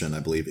option, I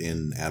believe,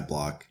 in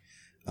Adblock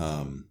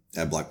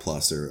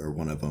Plus or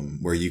one of them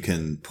where you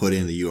can put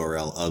in the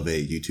URL of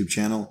a YouTube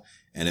channel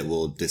and it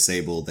will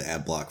disable the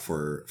ad block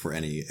for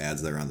any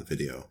ads that are on the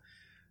video.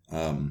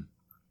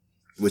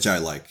 Which I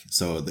like.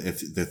 So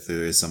if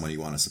there is someone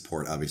you want to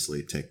support,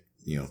 obviously take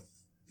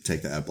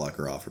the ad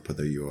blocker off or put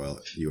their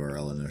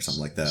URL in there or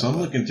something like that. So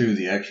I'm looking through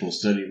the actual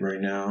study right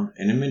now,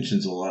 and it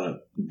mentions a lot of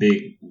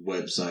big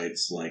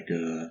websites like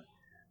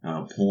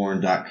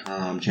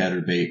porn.com,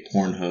 Chatterbait,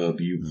 Pornhub,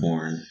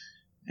 YouPorn,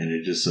 and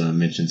it just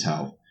mentions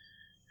how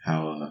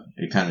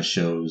it kind of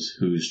shows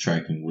who's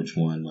tracking which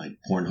one. Like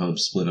Pornhub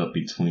split up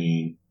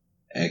between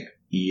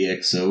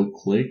EXO,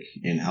 Click,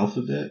 and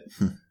Alphabet.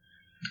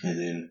 And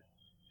then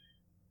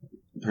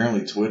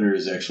apparently Twitter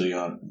is actually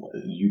on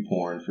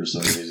YouPorn for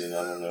some reason.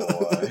 I don't know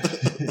why.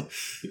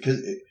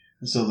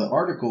 So the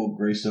article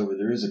graced over,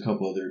 there is a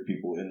couple other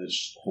people in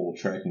this whole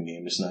tracking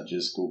game. It's not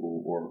just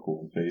Google, Oracle,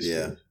 and Facebook.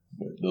 Yeah.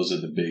 But those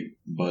are the big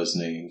buzz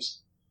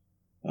names.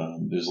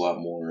 There's a lot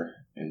more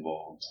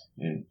involved.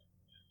 And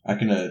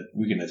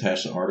we can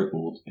attach the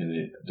article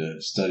and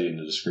the study in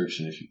the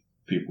description if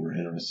people are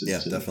interested. Yeah,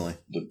 definitely.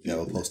 Yeah,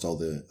 we'll post all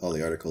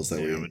the articles that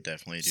we would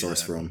definitely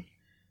source from.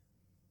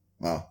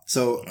 Wow.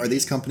 So are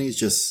these companies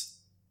just?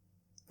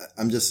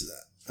 I'm just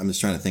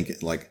trying to think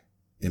like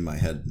in my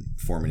head,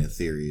 forming a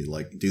theory.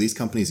 Like, do these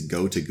companies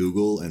go to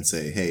Google and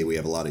say, "Hey, we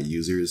have a lot of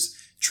users,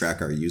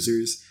 track our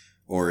users,"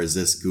 or is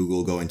this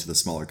Google going to the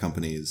smaller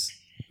companies?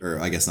 Or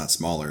I guess not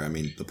smaller. I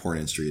mean, the porn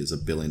industry is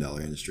 $1 billion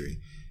industry,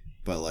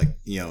 but like,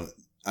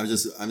 I'm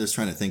just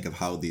trying to think of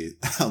how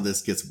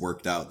this gets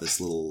worked out. This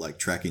little like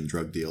tracking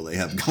drug deal they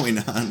have going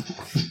on.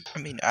 I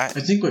mean, I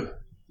think what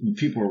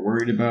people are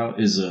worried about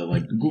is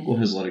like Google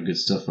has a lot of good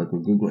stuff. Like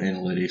with Google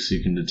Analytics,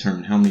 you can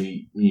determine how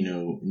many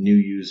new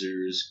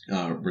users,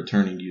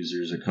 returning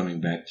users are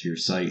coming back to your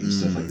site and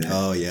stuff like that.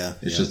 Oh yeah,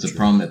 it's just the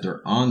problem that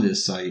they're on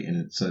this site and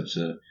it's such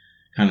a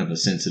kind of a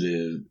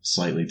sensitive,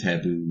 slightly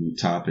taboo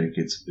topic.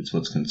 It's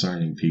what's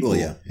concerning people. Well,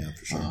 yeah,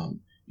 for sure.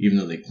 Even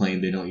though they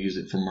claim they don't use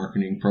it for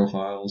marketing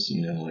profiles,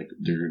 like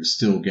they're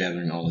still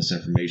gathering all this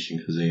information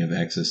because they have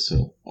access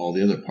to all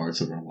the other parts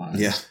of our lives.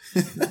 Yeah.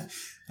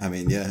 I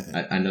mean,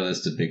 yeah. I know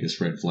that's the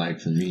biggest red flag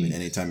for me. I mean,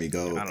 anytime you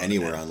go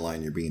anywhere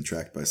online, you're being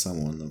tracked by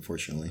someone,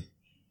 unfortunately.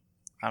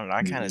 I don't know.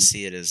 I kind of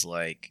see it as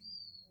like,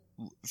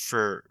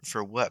 for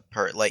what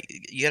part? Like,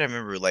 you gotta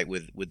remember, like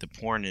with the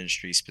porn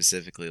industry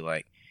specifically,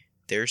 like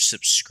their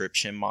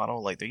subscription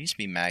model, like there used to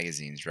be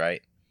magazines,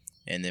 right?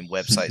 And then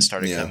websites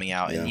started coming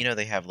out, and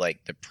they have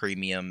like the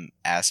premium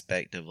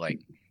aspect of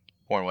like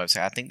porn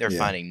website. I think they're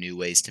finding new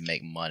ways to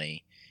make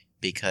money,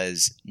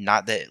 because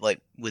not that like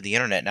with the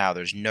internet now,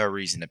 there's no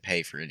reason to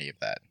pay for any of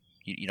that.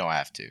 You don't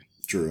have to.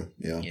 True.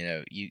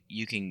 Yeah.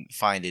 You can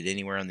find it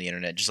anywhere on the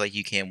internet, just like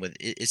you can with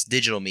it's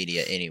digital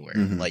media anywhere.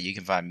 Mm-hmm. Like you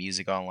can find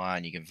music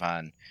online, you can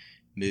find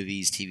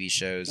movies, TV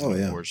shows, and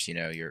of course,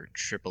 your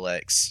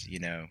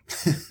XXX,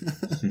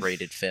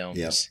 rated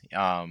films.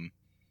 Yeah.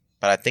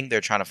 But I think they're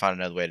trying to find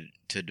another way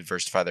to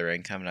diversify their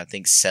income, and I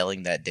think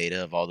selling that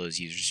data of all those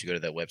users who go to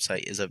that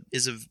website is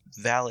a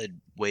valid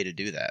way to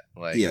do that.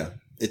 Like, yeah,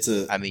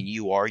 I mean,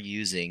 you are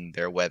using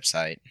their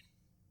website.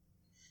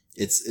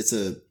 It's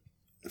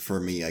for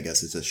me, I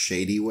guess it's a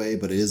shady way,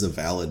 but it is a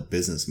valid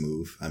business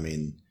move. I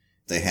mean,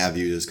 they have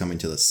users coming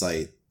to the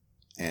site,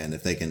 and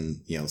if they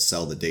can,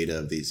 sell the data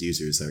of these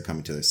users that are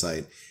coming to their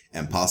site,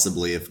 and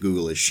possibly if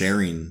Google is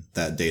sharing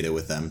that data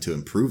with them to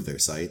improve their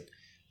site,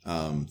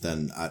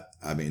 then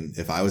I mean,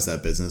 if I was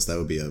that business, that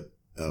would be a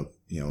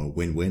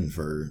win-win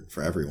for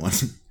everyone.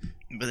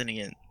 But then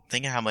again,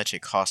 think of how much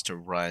it costs to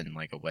run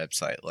like a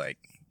website, like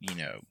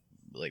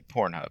like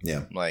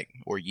Pornhub, like,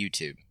 or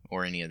YouTube,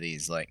 or any of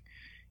these. Like,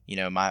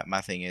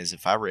 my thing is,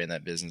 if I ran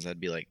that business,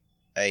 I'd be like,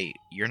 hey,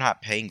 you're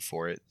not paying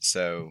for it,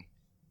 so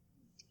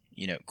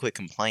quit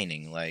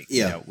complaining. Like,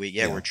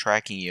 we're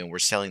tracking you and we're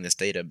selling this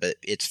data, but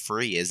it's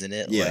free, isn't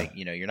it? Yeah. Like,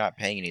 you're not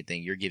paying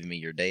anything. You're giving me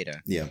your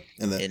data. Yeah.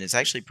 And it's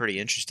actually pretty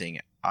interesting.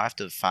 I have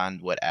to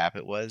find what app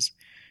it was,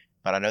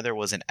 but I know there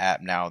was an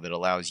app now that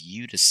allows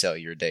you to sell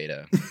your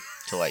data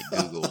to like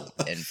Google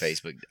and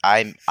Facebook.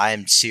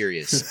 I'm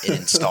serious. It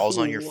installs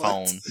on your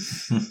phone.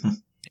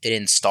 It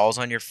installs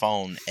on your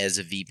phone as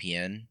a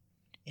VPN,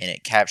 and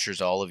it captures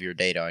all of your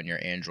data on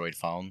your Android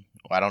phone.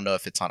 Well, I don't know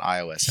if it's on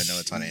iOS. I know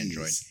it's on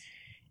Android.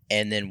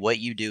 And then what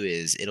you do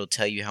is it'll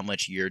tell you how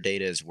much your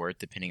data is worth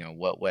depending on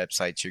what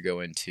websites you're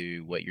going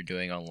to, what you're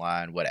doing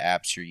online, what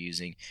apps you're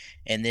using.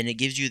 And then it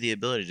gives you the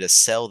ability to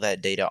sell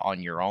that data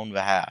on your own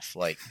behalf.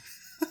 Like,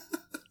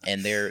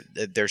 and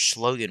their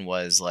slogan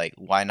was like,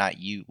 why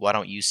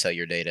don't you sell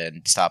your data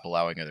and stop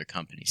allowing other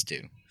companies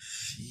to?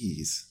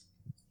 Jeez.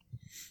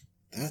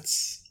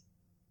 That's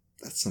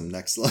some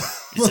next level.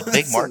 It's a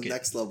big market.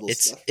 Next level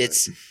stuff.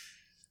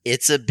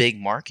 It's a big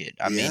market.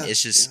 I mean,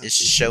 it's just it's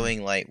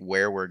showing like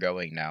where we're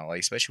going now,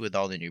 like especially with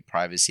all the new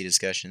privacy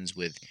discussions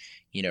with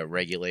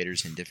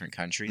regulators in different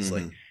countries.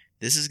 Mm-hmm. Like,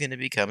 this is going to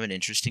become an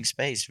interesting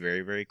space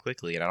very, very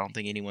quickly, and I don't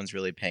think anyone's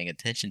really paying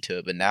attention to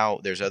it. But now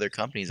there's other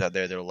companies out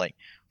there that are like,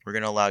 we're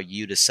going to allow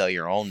you to sell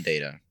your own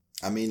data.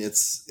 I mean,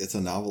 it's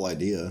a novel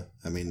idea.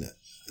 I mean,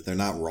 they're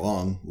not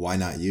wrong. Why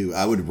not you?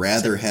 I would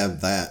rather have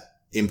that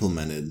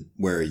implemented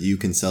where you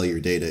can sell your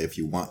data if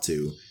you want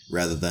to,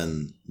 rather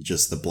than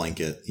just the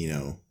blanket,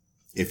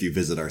 if you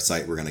visit our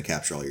site, we're going to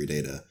capture all your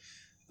data.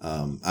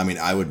 I mean,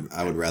 I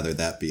would rather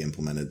that be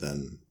implemented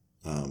than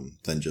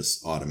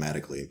just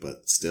automatically,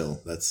 but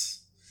still, that's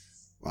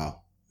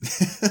wow.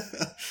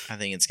 I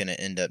think it's going to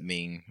end up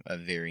being a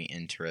very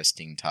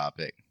interesting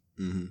topic.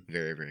 Mm-hmm.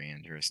 Very, very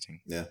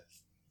interesting. Yeah.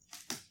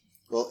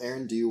 Well,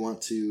 Aaron, do you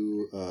want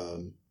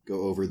to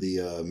go over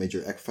the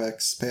major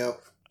Equifax payout?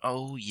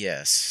 Oh,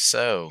 yes.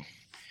 So,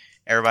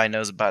 everybody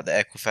knows about the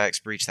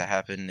Equifax breach that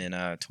happened in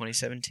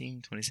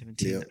 2017.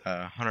 Yep.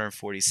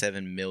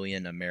 147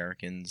 million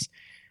Americans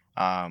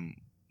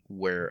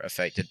were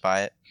affected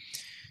by it.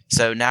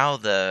 So now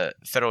the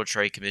Federal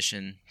Trade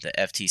Commission, the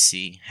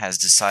FTC, has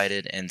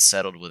decided and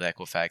settled with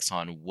Equifax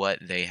on what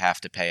they have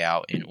to pay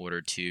out in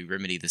order to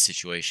remedy the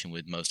situation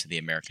with most of the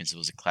Americans. It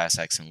was a class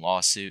action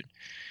lawsuit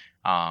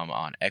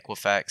on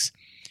Equifax.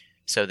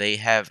 So they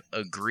have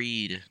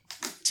agreed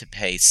to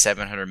pay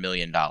 $700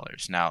 million.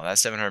 Now, that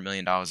 $700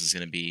 million is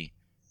going to be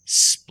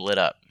split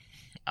up.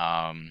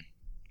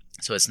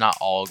 So it's not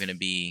all going to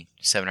be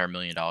 $700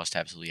 million to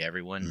absolutely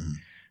everyone.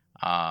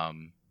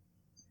 Mm-hmm.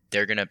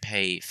 They're going to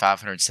pay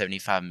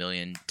 $575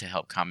 million to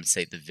help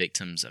compensate the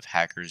victims of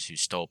hackers who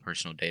stole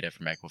personal data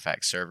from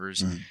Equifax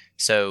servers. Mm-hmm.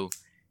 So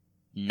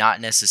not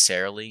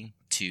necessarily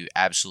to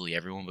absolutely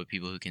everyone, but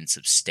people who can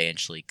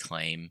substantially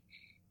claim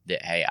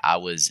that, hey, I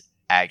was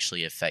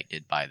actually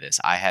affected by this.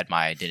 I had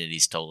my identity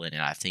stolen,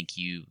 and I think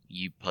you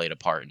played a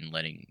part in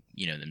letting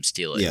them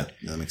steal it. Yeah,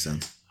 that makes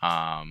sense.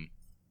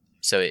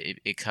 So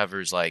it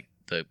covers like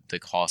the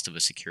cost of a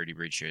security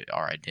breach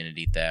or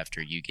identity theft,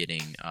 or you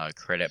getting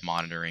credit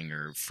monitoring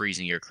or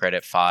freezing your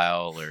credit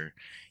file, or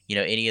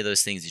any of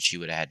those things that you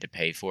would have had to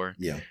pay for.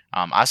 Yeah.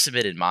 I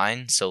submitted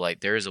mine, so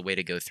like there is a way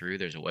to go through.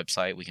 There's a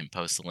website, we can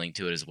post the link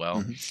to it as well,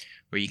 mm-hmm.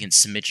 where you can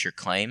submit your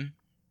claim.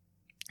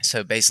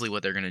 So basically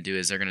what they're going to do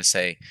is they're going to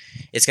say,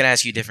 it's going to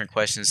ask you different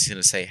questions. It's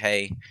going to say,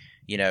 hey,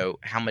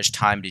 how much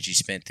time did you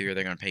spend through?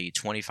 They're going to pay you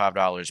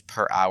 $25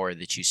 per hour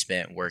that you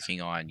spent working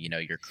on,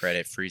 your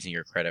credit, freezing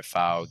your credit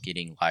file,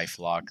 getting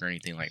LifeLock or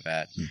anything like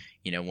that.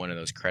 One of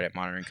those credit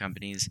monitoring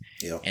companies.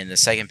 Yep. And the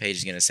second page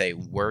is going to say,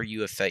 were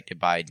you affected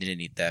by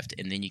identity theft?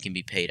 And then you can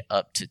be paid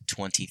up to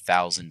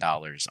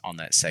 $20,000 on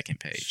that second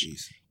page.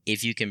 Jeez.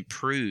 If you can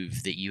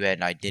prove that you had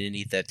an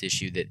identity theft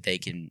issue that they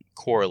can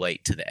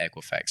correlate to the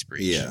Equifax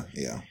breach. Yeah,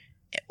 yeah.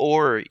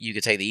 Or you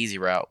could take the easy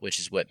route, which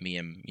is what me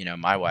and,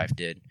 my wife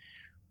did.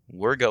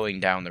 We're going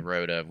down the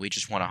road of we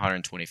just want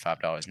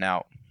 $125.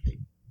 Now,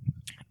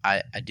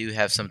 I do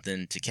have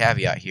something to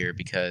caveat here,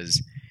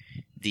 because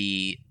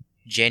the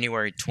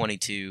January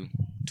 22,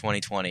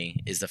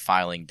 2020 is the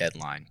filing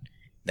deadline.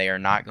 They are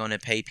not going to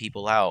pay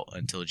people out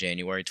until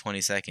January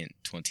 22nd,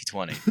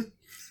 2020.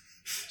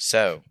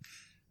 So,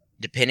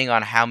 depending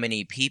on how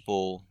many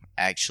people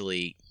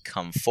actually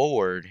come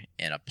forward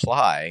and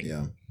apply,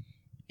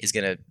 is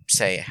going to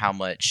say how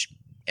much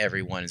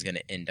everyone is going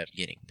to end up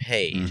getting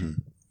paid. Mm-hmm.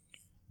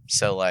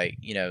 So, like,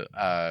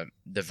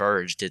 The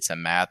Verge did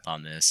some math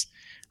on this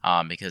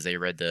because they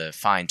read the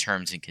fine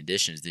terms and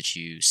conditions that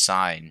you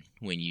sign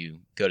when you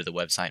go to the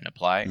website and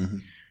apply.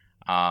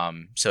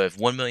 Mm-hmm. So if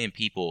 1 million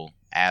people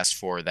ask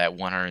for that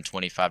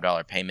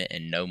 $125 payment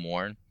and no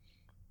more,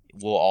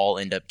 we'll all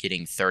end up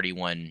getting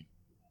 $31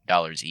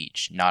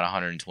 each, not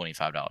 $125.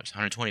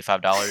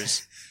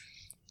 $125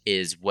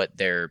 is what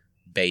they're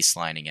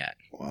baselining at.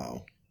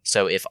 Wow.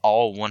 So if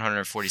all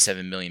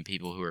 147 million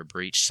people who are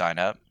breached sign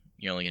up,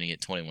 you're only going to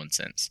get 21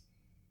 cents.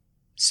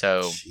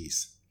 So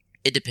Jeez.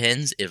 It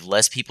depends. If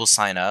less people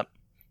sign up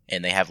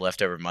and they have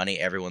leftover money,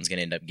 everyone's going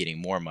to end up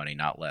getting more money,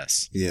 not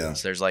less. Yeah.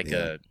 So there's like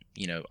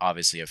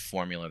obviously a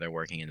formula they're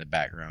working in the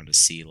background to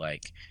see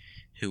like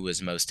who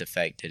was most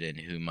affected and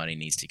who money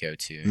needs to go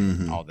to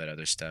and all that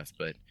other stuff.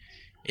 But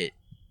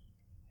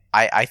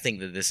I think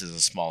that this is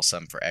a small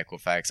sum for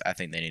Equifax. I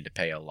think they need to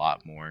pay a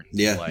lot more.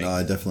 Yeah, no,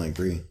 I definitely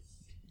agree.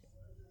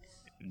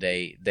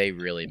 They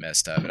really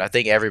messed up. And I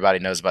think everybody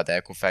knows about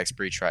the Equifax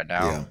breach right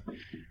now. Yeah.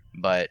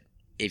 But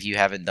if you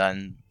haven't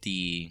done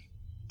the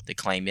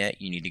claim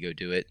yet, you need to go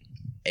do it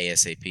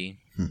ASAP.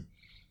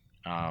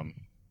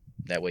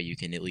 That way you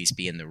can at least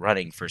be in the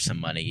running for some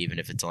money, even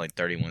if it's only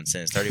 31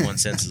 cents. 31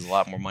 cents is a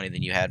lot more money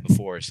than you had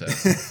before, so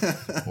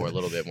or a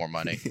little bit more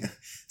money. Yeah.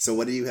 So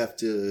what do you have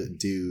to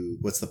do?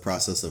 What's the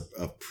process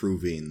of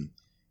proving?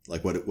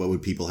 Like what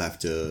would people have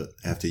to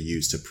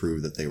use to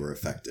prove that they were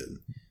affected?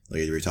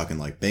 Like, are we talking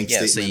like bank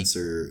statements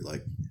or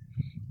like?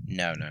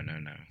 No.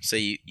 So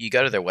you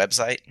go to their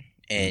website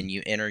and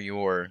you enter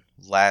your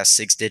last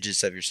 6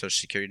 digits of your social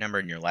security number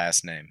and your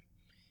last name.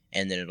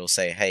 And then it'll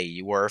say, hey,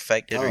 you were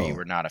affected or you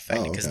were not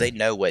affected. Because they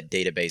know what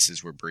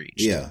databases were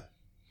breached. Yeah.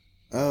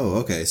 Oh,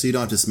 okay. So you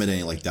don't have to submit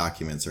any like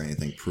documents or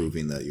anything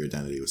proving that your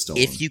identity was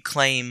stolen. If you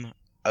claim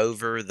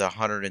over the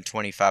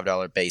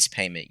 $125 base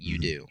payment, you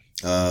do.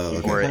 Oh,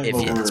 okay. Or if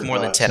it's more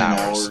than 10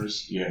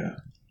 hours. Yeah.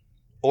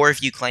 Or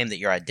if you claim that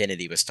your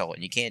identity was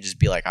stolen. You can't just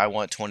be like, I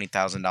want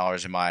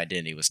 $20,000 and my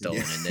identity was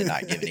stolen and then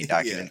not give any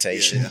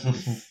documentation.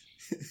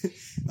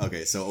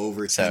 Okay, so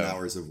over 10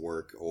 hours of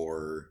work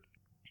or...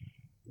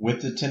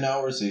 With the 10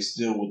 hours, they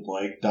still would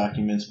like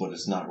documents, but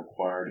it's not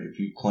required. If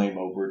you claim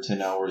over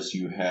 10 hours,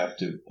 you have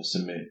to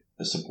submit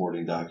a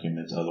supporting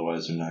document.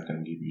 Otherwise, they're not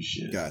going to give you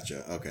shit.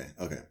 Gotcha. Okay.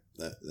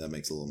 That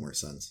makes a little more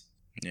sense.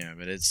 Yeah,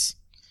 but it's...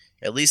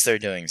 At least they're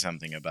doing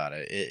something about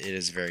it. It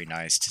is very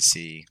nice to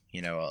see,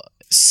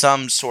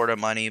 some sort of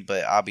money,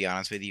 but I'll be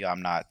honest with you,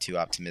 I'm not too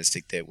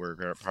optimistic that we're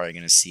probably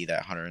going to see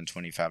that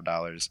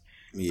 $125.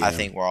 Yeah. I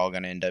think we're all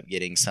going to end up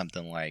getting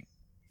something like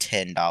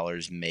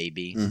 $10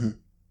 maybe,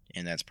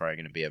 and that's probably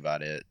going to be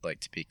about it, like,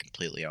 to be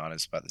completely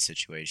honest about the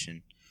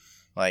situation.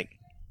 Like,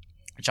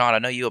 John, I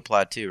know you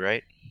applied too,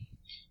 right?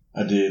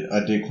 I did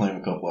claim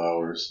a couple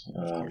hours.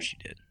 Of course you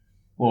did.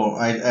 Well,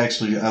 I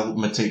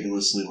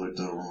meticulously looked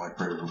over my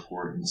credit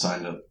report and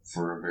signed up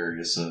for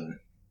various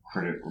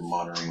credit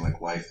monitoring, like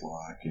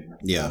LifeLock and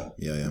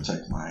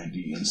protect my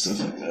ID and stuff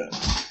like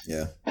that.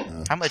 Yeah.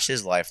 How much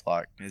is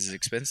LifeLock? Is it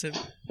expensive?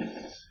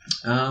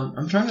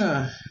 I'm trying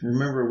to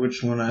remember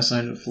which one I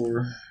signed up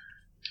for.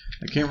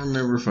 I can't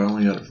remember if I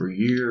only got it for a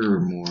year or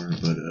more,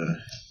 but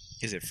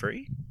is it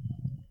free?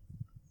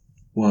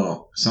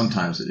 Well,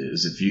 sometimes it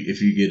is. If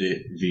you get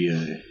it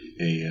via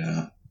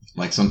a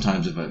like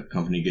sometimes if a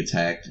company gets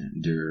hacked,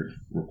 they're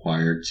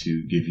required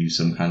to give you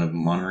some kind of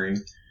monitoring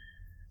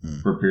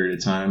for a period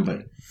of time.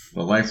 But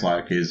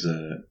LifeLock is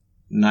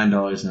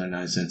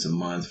 $9.99 a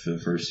month for the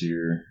first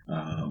year,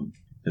 and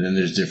then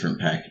there's different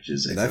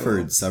packages. And I've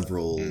heard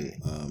several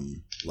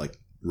like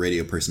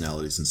radio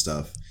personalities and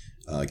stuff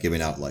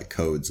giving out like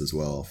codes as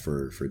well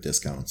for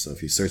discounts. So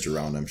if you search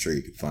around, I'm sure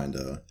you could find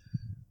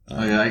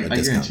I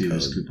guarantee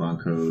there's coupon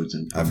codes.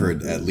 And I've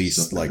heard at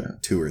least like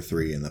 2 or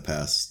 3 in the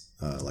past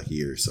like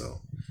year or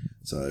so.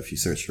 So if you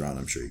search around,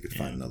 I'm sure you could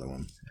find another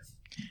one.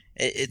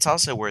 It's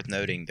also worth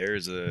noting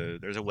there's a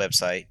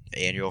website,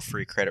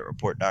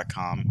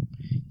 annualfreecreditreport.com,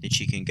 that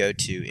you can go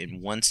to,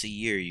 and once a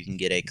year you can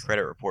get a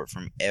credit report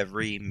from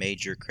every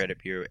major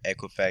credit bureau,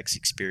 Equifax,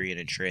 Experian,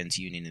 and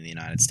TransUnion in the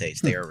United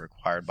States. They are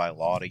required by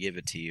law to give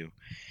it to you.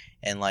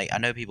 And like I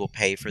know people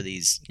pay for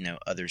these,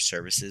 other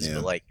services,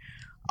 but like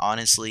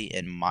honestly,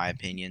 in my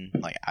opinion,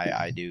 like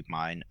I do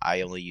mine.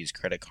 I only use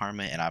Credit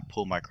Karma, and I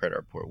pull my credit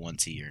report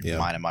once a year.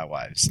 Mine and my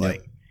wife's.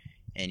 Like,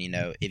 and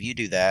if you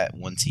do that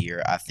once a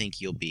year, I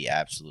think you'll be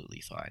absolutely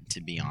fine.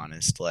 To be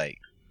honest, like,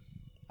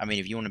 I mean,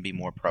 if you want to be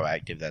more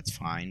proactive, that's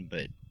fine.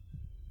 But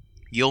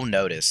you'll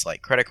notice,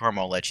 like, Credit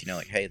Karma will let you know,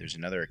 like, hey, there's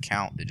another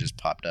account that just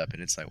popped up,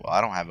 and it's like, well,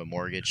 I don't have a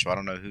mortgage, so I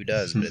don't know who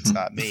does, but it's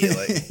not me.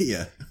 Like,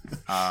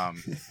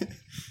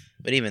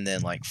 But even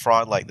then, like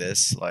fraud like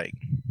this, like.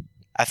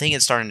 I think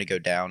it's starting to go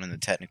down in the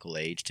technical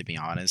age, to be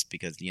honest,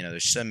 because,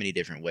 there's so many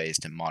different ways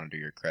to monitor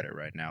your credit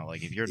right now.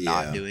 Like, if you're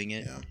not doing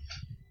it,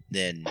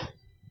 then,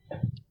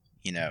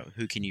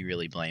 who can you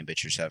really blame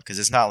but yourself? Because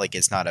it's not like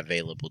it's not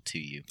available to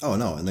you. Oh,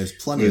 no, and there's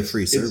plenty of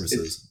free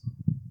services.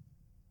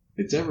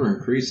 It's ever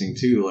increasing,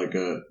 too. Like,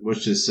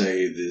 let's just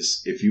say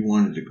this, if you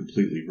wanted to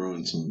completely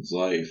ruin someone's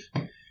life,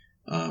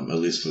 at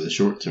least for the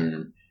short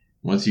term,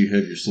 once you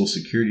have your social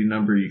security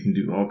number, you can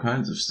do all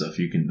kinds of stuff.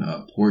 You can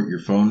port your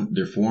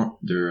their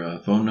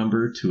phone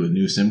number to a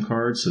new SIM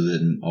card, so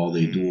that all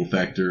the dual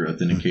factor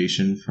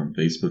authentication from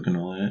Facebook and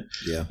all that.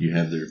 Yeah, you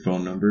have their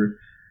phone number.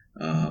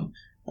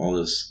 All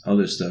this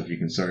other stuff, you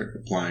can start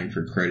applying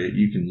for credit.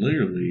 You can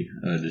literally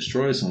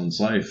destroy someone's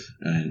life.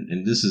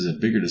 And this is a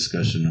bigger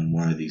discussion on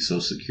why the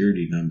social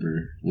security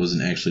number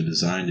wasn't actually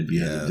designed to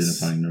be an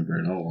identifying number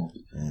at all.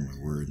 Oh,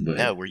 my word. But,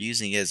 no, we're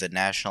using it as a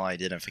national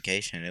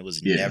identification. It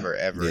was never,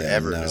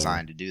 ever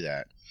designed to do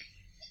that.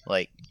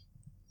 Like,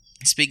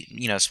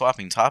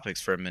 swapping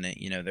topics for a minute,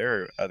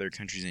 there are other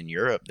countries in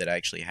Europe that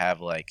actually have,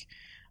 like,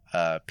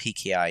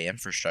 PKI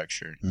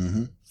infrastructure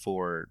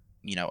for...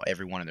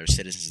 every one of their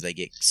citizens. They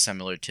get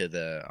similar to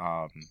the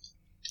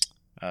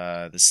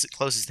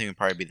closest thing would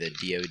probably be the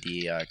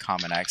DoD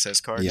Common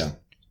Access Card. Yeah,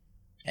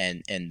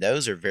 and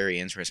those are very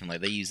interesting. Like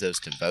they use those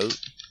to vote.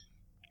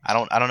 I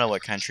don't know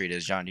what country it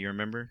is, John. Do you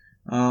remember?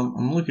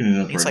 I'm looking it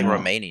up. It's like now.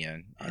 Romania.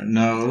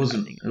 No, it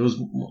wasn't.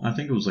 I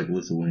think it was like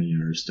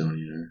Lithuania or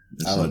Estonia.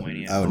 I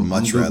would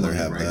much rather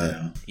have that.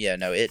 Now. Yeah,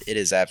 no, it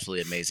is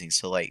absolutely amazing.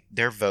 So like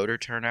their voter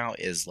turnout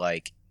is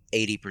like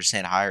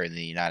 80% higher than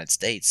the United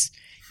States.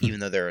 Even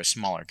though they're a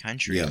smaller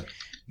country,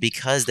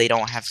 because they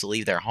don't have to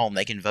leave their home,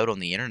 they can vote on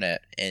the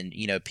internet. And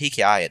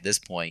PKI at this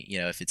point,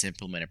 if it's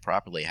implemented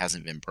properly,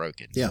 hasn't been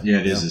broken.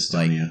 It is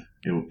Estonia.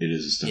 Like, it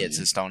is Estonia. Yeah, it's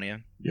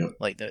Estonia. Yep.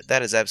 Like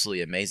that is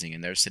absolutely amazing,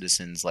 and their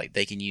citizens like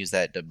they can use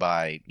that to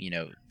buy,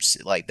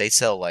 like they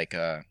sell like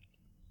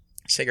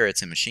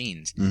cigarettes and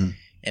machines,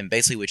 and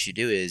basically what you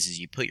do is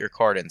you put your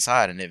card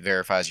inside, and it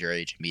verifies your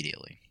age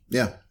immediately.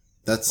 Yeah,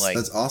 that's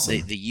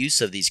awesome. The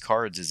use of these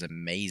cards is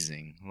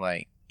amazing.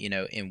 Like.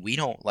 And we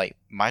don't like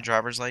my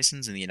driver's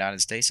license in the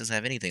United States doesn't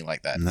have anything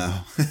like that.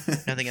 No,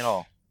 nothing at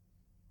all.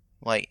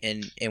 Like,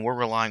 and we're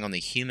relying on the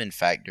human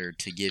factor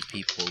to give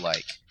people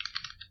like,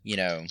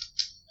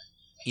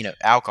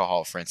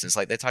 alcohol, for instance.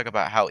 Like they talk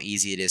about how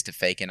easy it is to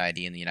fake an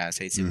ID in the United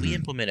States. If we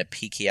implement a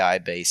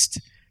PKI based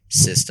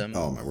system,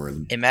 oh my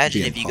word!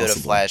 Imagine if you go to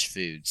Flash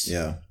Foods,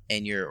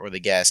 and or the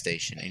gas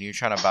station, and you're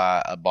trying to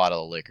buy a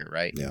bottle of liquor,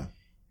 right? Yeah.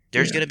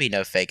 There's going to be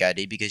no fake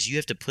ID because you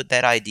have to put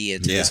that ID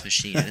into this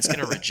machine, and it's going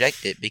to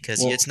reject it because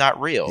it's not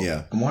real.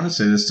 Yeah, I want to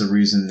say that's the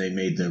reason they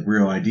made the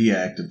Real ID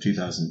Act of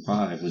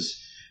 2005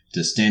 was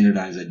to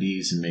standardize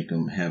IDs and make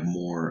them have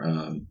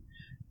more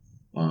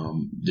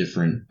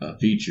different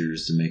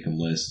features to make them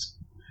less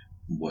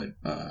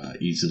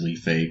easily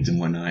faked and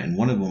whatnot. And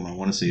one of them I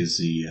want to say is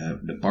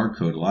the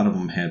barcode. A lot of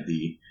them have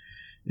the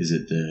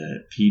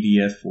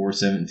PDF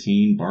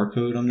 417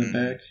 barcode on the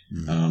back.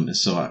 And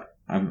so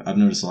I've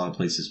noticed a lot of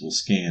places will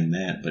scan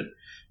that, but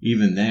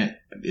even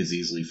that is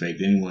easily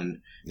faked.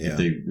 Anyone, if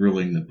they're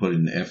willing to put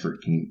in the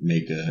effort,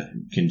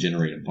 can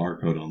generate a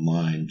barcode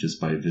online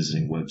just by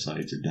visiting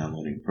websites or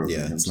downloading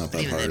programs. Yeah, it's not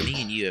that hard. Even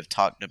me and you have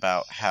talked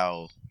about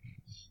how,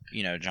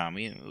 John,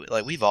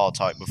 we've all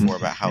talked before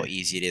about how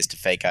easy it is to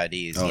fake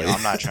IDs.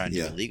 I'm not trying to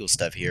do illegal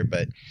stuff here,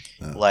 but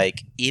I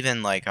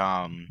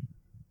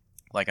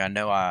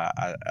know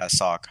I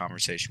saw a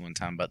conversation one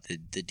time about the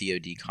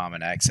DoD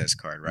Common Access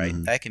Card, right?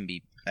 That can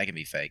be That can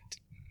be faked.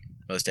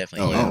 Most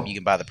definitely. You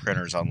can buy the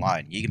printers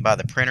online. You can buy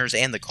the printers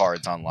and the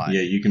cards online.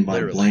 Yeah, you can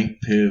buy blank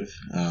PIV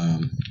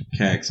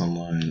CACs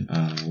online.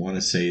 I want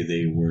to say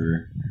they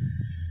were.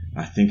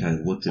 I think I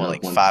looked it up.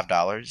 Like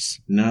 $5?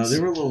 No, they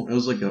were a little. It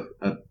was like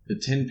a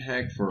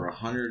 10-pack for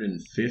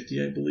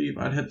 $150, I believe.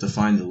 I'd have to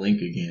find the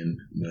link again,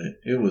 but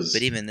it was.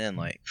 But even then,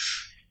 like.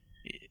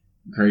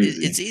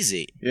 Crazy. It's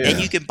easy. Yeah.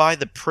 And you can buy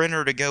the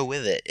printer to go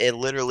with it. It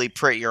literally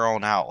print your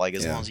own out, like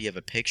as long as you have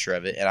a picture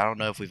of it. And I don't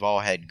know if we've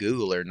all had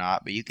Google or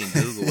not, but you can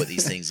Google what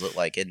these things look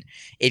like. And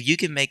if you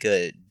can make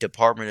a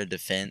Department of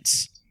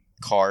Defense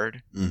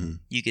card,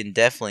 you can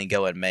definitely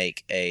go and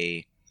make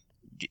a,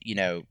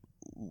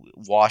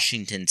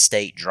 Washington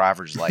State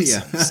driver's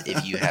license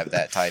if you have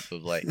that type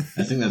of like.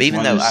 I think that's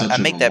even though I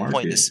make that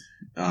point to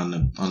on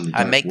the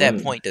I make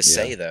that point to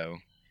say though.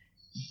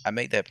 I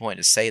make that point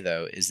to say,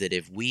 though, is that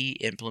if we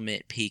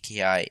implement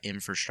PKI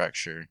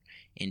infrastructure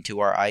into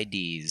our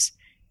IDs,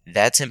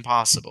 that's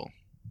impossible.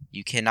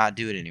 You cannot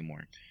do it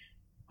anymore.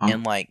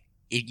 And, like,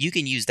 if you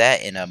can use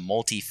that in a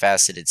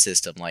multifaceted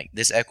system, like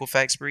this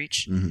Equifax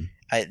breach,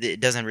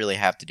 it doesn't really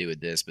have to do with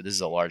this, but this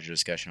is a larger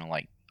discussion on,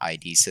 like,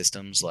 ID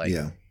systems. Like,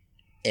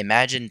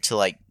 imagine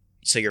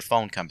so your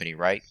phone company,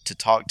 right? To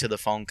talk to the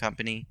phone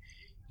company,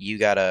 you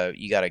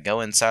gotta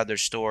go inside their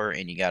store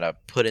and you gotta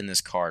put in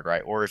this card,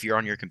 right? Or if you're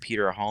on your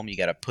computer at home, you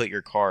gotta put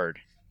your card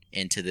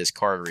into this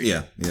card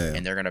reader,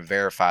 and they're gonna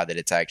verify that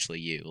it's actually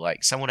you.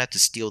 Like someone would have to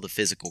steal the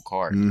physical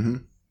card.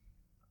 And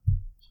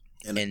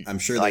I'm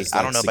sure there's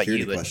I don't know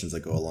security questions that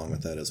go along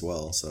with that as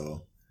well.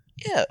 So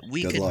yeah,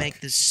 we could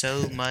make this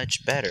so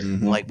much better,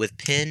 like with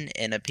PIN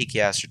and a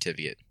PKI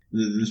certificate.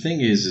 The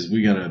thing is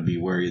we gotta be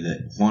wary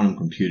that quantum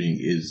computing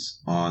is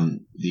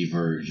on the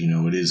verge.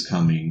 It is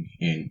coming,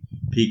 and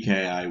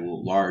PKI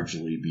will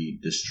largely be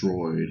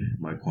destroyed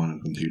by quantum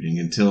computing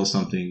until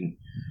something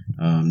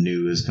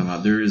new has come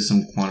out. There is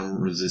some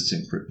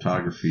quantum-resistant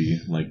cryptography,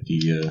 like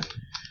the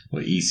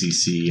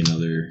ECC and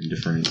other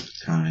different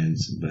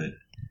kinds, but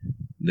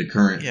the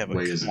current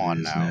way is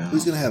now.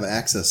 Who's gonna have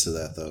access to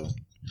that though?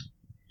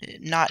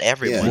 Not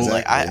everyone. Yeah,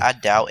 exactly. I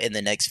doubt in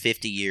the next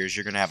 50 years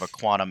you're going to have a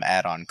quantum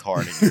add-on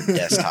card in your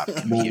desktop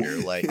computer.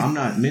 I'm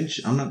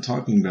not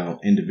talking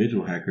about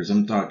individual hackers.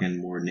 I'm talking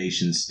more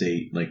nation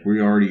state. Like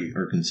we already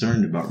are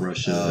concerned about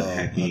Russia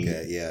hacking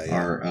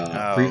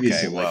our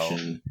previous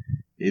election.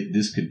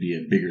 This could be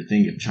a bigger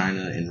thing if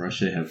China and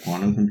Russia have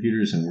quantum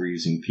computers and we're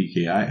using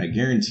PKI. I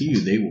guarantee you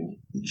they will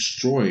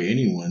destroy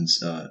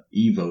anyone's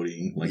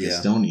e-voting like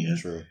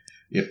Estonia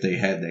if they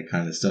had that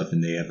kind of stuff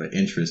and they have an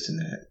interest in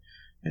that.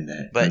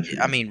 But country.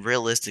 I mean,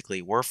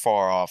 realistically, we're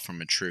far off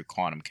from a true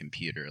quantum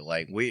computer.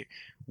 Like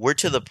we're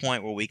to the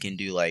point where we can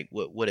do like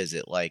what is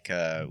it like?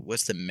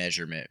 What's the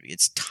measurement?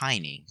 It's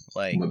tiny.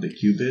 Like what, the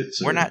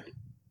qubits? We're not.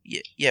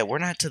 Yeah, we're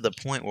not to the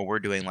point where we're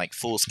doing like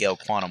full scale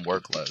quantum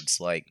workloads.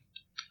 Like,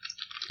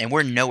 and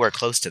we're nowhere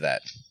close to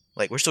that.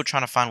 Like we're still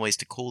trying to find ways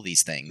to cool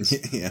these things.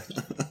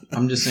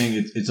 I'm just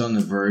saying it's on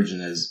the verge,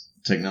 and as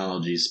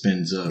technology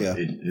spins up,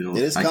 it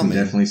is coming. I can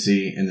definitely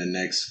see in the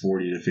next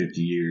 40 to 50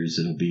 years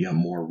it'll be a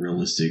more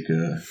realistic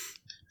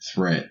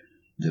threat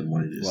than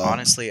what it is. Well,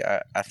 honestly,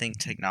 I think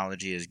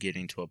technology is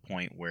getting to a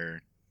point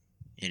where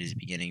it is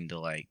beginning to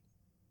like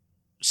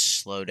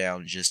slow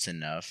down just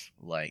enough.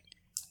 Like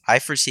I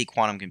foresee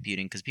quantum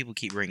computing because people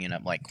keep bringing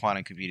up like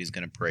quantum computing is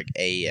going to break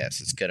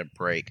AES, it's going to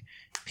break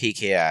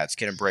PKI, it's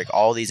going to break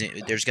all these.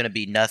 There's going to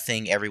be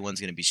nothing. Everyone's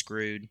going to be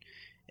screwed.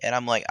 And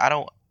I'm like, I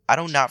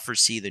do not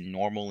foresee the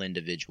normal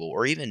individual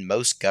or even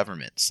most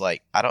governments.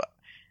 Like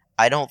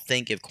I don't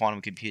think if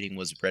quantum computing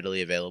was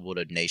readily available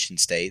to nation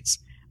states,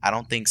 I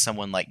don't think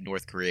someone like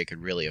North Korea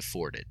could really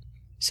afford it.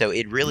 So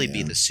it'd really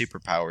be the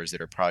superpowers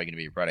that are probably going to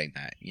be running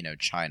that.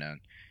 China,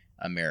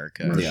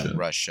 America,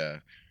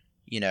 Russia.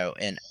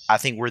 And I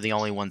think we're the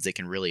only ones that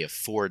can really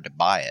afford to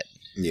buy it.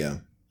 Yeah,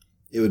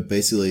 it would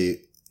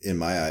basically, in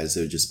my eyes,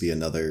 it would just be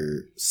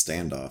another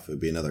standoff. It would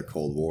be another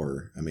Cold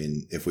War. I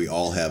mean, if we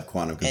all have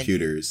quantum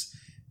computers.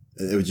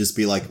 It would just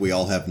be like we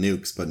all have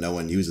nukes, but no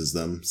one uses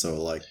them. So,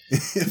 like,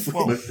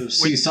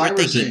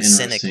 cyber's an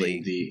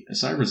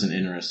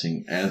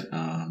interesting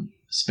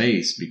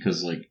space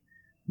because, like,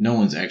 no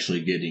one's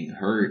actually getting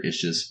hurt.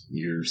 It's just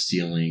you're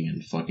stealing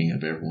and fucking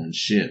up everyone's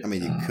shit. I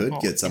mean, you could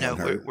get someone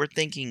hurt.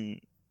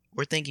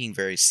 We're thinking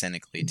very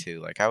cynically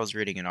too. Like I was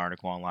reading an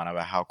article online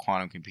about how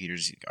quantum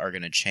computers are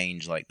going to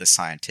change like the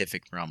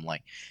scientific realm.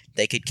 Like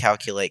they could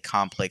calculate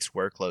complex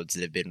workloads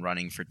that have been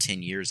running for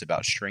 10 years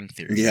about string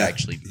theory to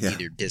actually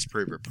either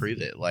disprove or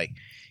prove it. Like,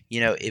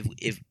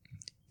 if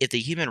the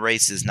human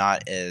race is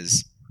not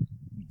as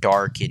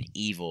dark and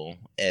evil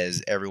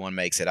as everyone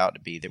makes it out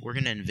to be, that we're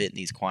going to invent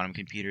these quantum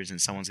computers and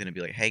someone's going to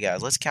be like, hey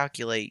guys, let's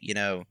calculate,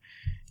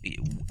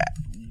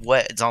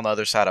 what's on the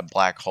other side of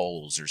black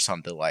holes or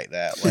something like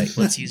that. Like,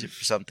 let's use it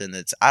for something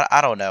that's,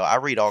 I don't know. I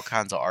read all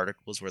kinds of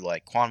articles where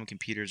like quantum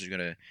computers are going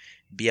to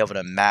be able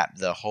to map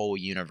the whole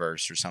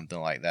universe or something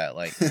like that.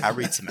 Like I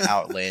read some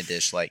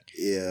outlandish, like,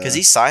 because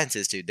these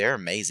scientists, dude, they're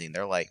amazing.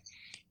 They're like,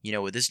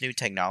 with this new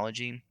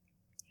technology,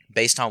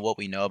 based on what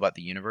we know about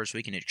the universe,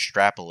 we can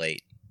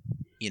extrapolate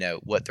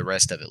what the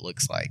rest of it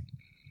looks like.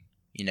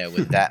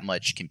 With that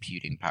much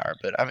computing power.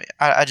 But I mean,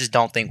 I just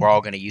don't think we're all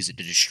going to use it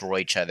to destroy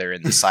each other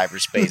in the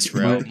cyberspace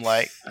realm.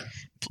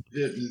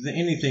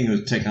 Anything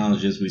with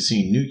technology, as we've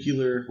seen,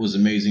 nuclear was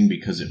amazing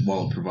because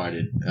while it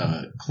provided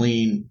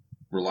clean,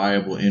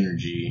 reliable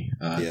energy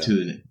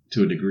to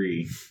a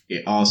degree,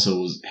 it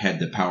also had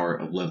the power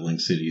of leveling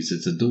cities.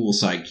 It's a dual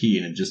side key,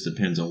 and it just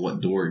depends on what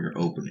door you're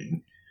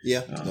opening.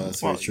 Yeah,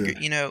 that's very true.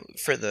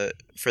 For the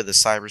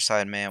cyber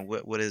side, man,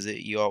 what is it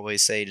you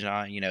always say,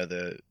 John?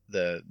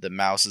 The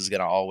mouse is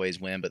gonna always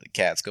win, but the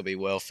cat's gonna be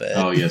well fed.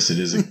 Oh yes, it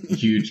is a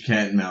huge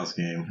cat and mouse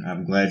game.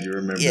 I'm glad you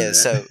remember that. Yeah,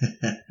 so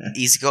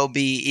he's gonna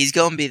be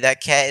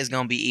that cat is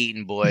gonna be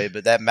eaten, boy,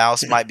 but that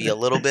mouse might be a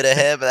little bit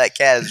ahead, but that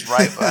cat is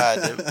right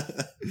behind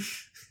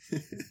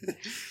him.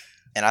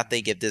 And I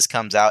think if this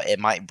comes out, it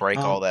might break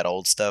all that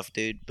old stuff,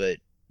 dude, but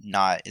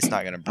it's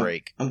not going to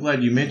break. I'm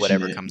glad you mentioned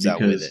whatever comes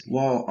out with it.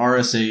 While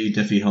RSA,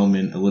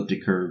 Diffie-Hellman,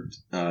 elliptic curve,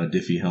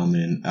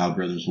 Diffie-Hellman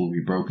algorithms will be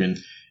broken,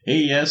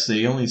 AES,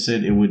 they only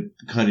said it would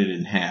cut it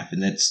in half,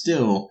 and that's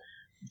still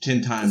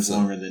 10 times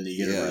longer than the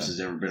universe has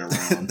ever been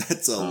around.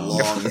 That's a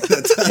long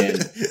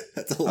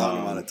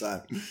amount of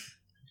time.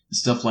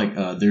 Stuff like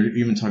they're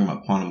even talking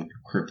about quantum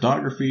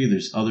cryptography.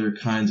 There's other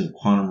kinds of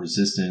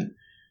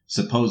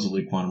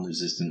supposedly quantum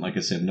resistant. Like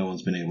I said, no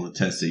one's been able to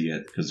test it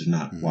yet because they're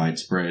not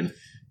widespread.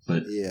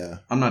 But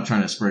I'm not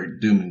trying to spread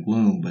doom and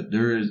gloom, but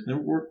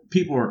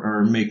people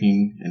are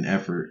making an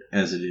effort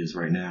as it is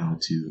right now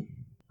to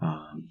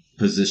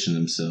position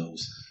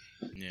themselves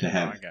to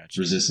have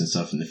resistant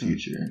stuff in the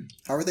future.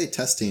 How are they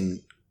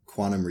testing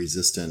quantum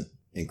resistant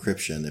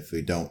encryption if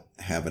we don't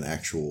have an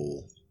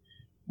actual?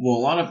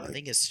 Well, I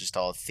think it's just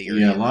all theory.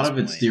 Yeah, a lot of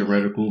it's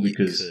theoretical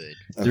because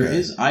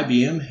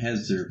IBM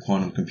has their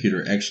quantum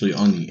computer actually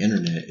on the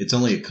internet. It's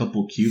only a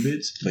couple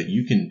qubits, but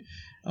you can.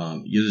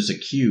 There's a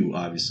queue,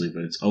 obviously,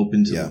 but it's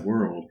open to the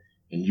world,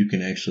 and you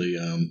can actually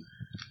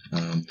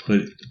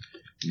put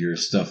your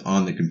stuff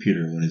on the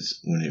computer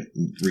when it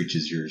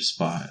reaches your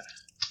spot.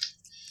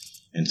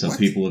 And so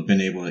people have been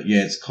able to.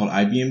 Yeah, it's called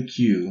IBM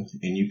Q,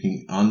 and you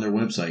can on their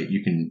website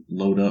you can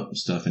load up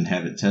stuff and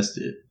have it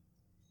tested.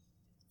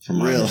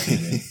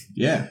 Really?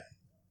 Yeah.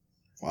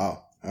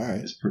 Wow. All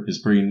right. It's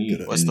pretty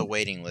neat. What's the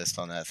waiting list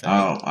on that thing?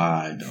 Oh,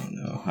 I don't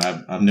know.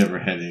 I've never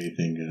had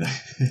anything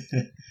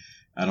good.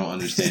 I don't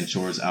understand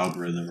Shor's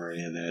algorithm or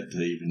any of that to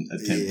even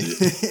attempt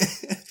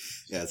it.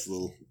 Yeah, it's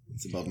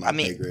above my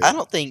pay grade. I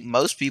don't think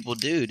most people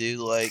do, dude.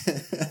 Like,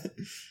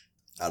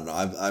 I don't know.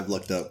 I've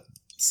looked up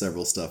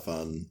several stuff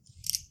on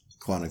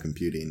quantum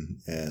computing,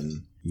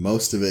 and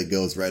most of it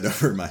goes right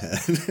over my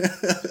head.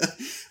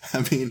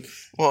 I mean,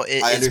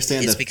 I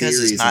understand the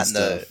theories and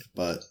stuff,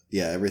 but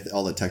yeah,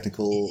 all the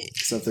technical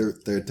stuff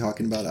they're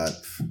talking about,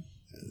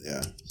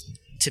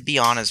 to be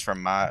honest,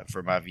 from my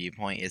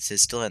viewpoint,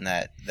 it's still in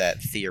that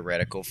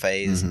theoretical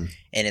phase, and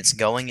it's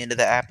going into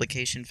the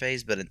application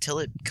phase. But until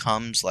it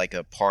becomes like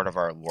a part of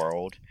our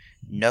world,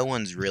 no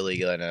one's really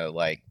gonna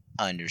like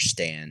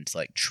understand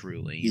like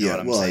truly. You know what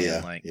I'm saying?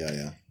 Yeah, like,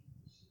 yeah.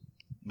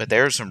 But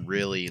there are some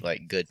really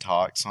like good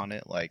talks on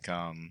it. Like,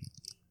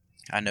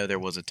 I know there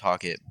was a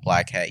talk at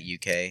Black Hat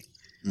UK.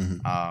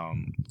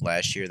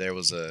 Last year there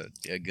was a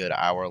good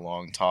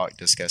hour-long talk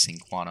discussing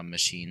quantum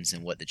machines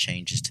and what the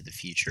changes to the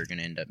future are going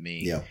to end up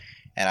being. Yeah.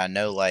 And I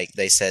know like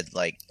they said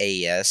like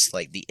AES,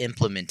 like the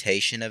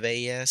implementation of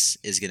AES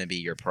is going to be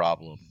your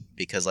problem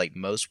because like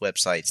most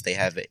websites they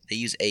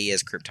use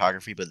AES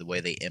cryptography, but the way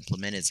they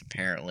implement it is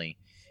apparently,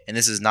 and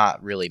this is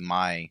not really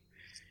my,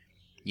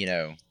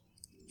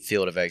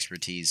 field of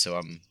expertise, so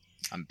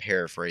I'm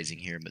paraphrasing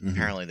here, but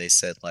apparently they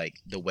said like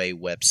the way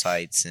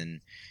websites and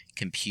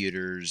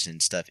computers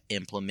and stuff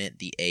implement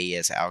the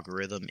AES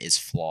algorithm is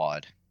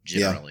flawed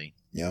generally.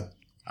 Yeah.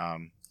 I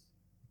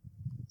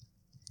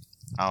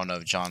don't know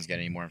if John's got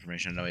any more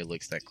information. I know he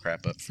looks that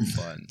crap up for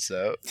fun.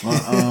 So,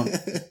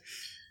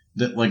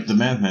 the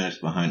mathematics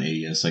behind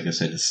AES, like I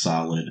said, is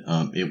solid.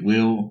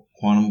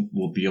 Quantum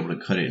will be able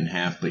to cut it in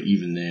half, but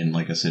even then,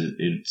 like I said,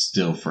 it's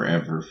still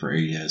forever for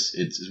AES.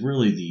 It's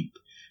really the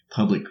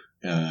public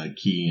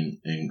key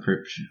and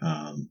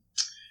encryption.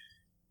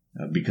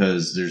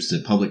 Because there's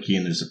the public key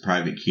and there's the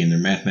private key, and they're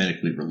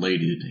mathematically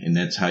related, and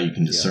that's how you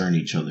can discern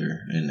each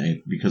other.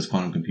 And because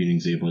quantum computing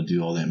is able to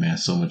do all that math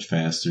so much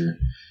faster,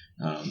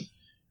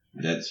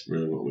 that's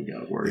really what we got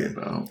to worry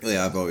about. Well,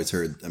 yeah, I've always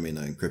heard. I mean,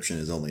 encryption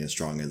is only as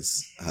strong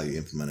as how you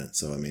implement it.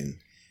 So, I mean,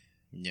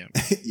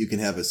 you can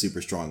have a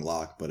super strong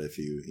lock, but if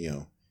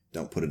you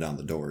don't put it on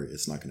the door,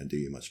 it's not going to do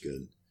you much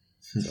good.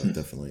 So it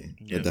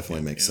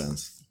definitely makes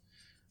sense.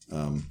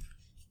 All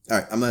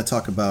right, I'm going to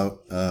talk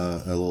about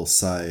a little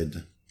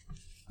side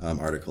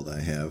article that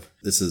I have.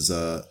 This is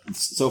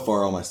so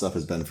far all my stuff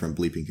has been from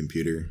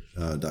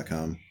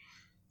bleepingcomputer.com.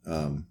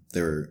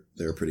 They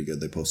were pretty good.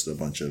 They posted a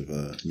bunch of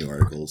new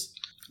articles,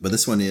 but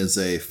this one is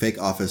a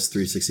fake Office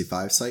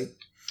 365 site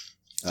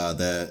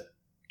that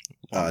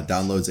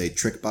downloads a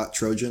TrickBot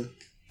Trojan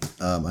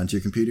onto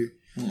your computer.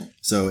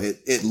 So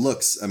it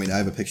looks. I mean, I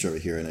have a picture of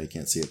it here. I know you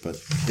can't see it,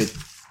 but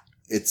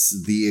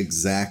it's the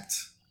exact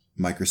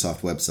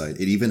Microsoft website.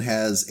 It even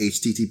has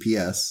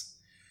HTTPS,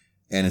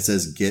 and it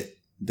says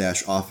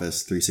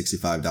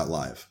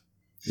get-office365.live.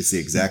 It's the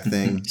exact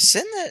thing.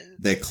 Send that.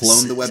 They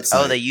cloned the website.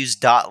 Oh, they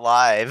use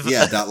 .live.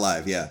 Yeah,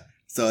 .live. Yeah.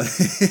 So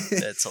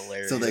that's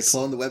hilarious. So they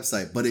cloned the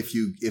website, but if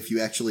you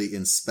actually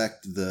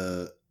inspect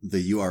the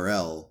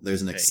URL,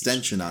 there's an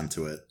extension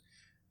onto it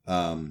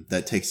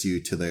that takes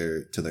you to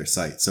their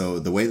site. So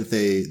the way that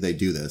they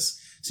do this,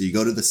 so you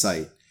go to the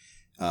site,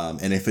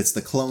 and if it's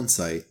the clone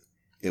site,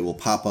 it will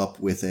pop up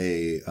with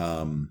a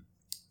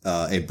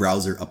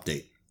browser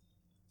update.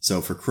 So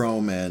for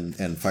Chrome and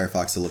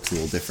Firefox, it looks a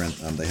little different.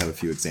 They have a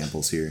few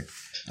examples here,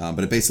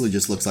 but it basically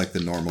just looks like the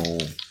normal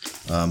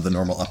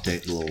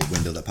update. The little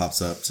window that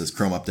pops up, it says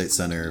Chrome Update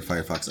Center,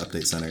 Firefox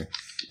Update Center.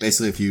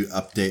 Basically, if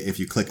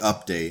you click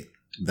Update,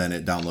 then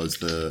it downloads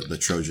the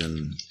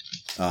Trojan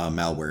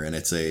malware, and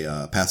it's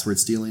a password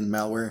stealing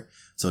malware.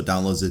 So it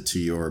downloads it to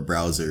your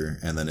browser,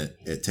 and then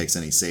it takes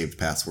any saved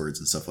passwords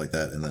and stuff like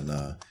that, and then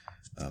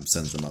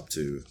sends them up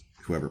to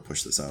whoever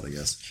pushed this out, I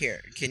guess.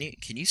 Here, can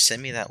you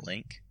send me that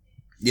link?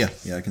 Yeah,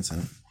 I can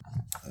send it.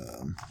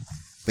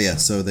 But yeah,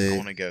 so I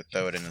want to go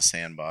throw it in the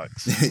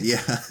sandbox. Yeah.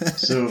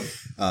 So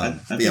I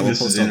think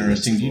this is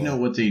interesting. Do you know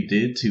what they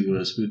did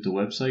to spoof the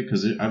website?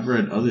 Because I've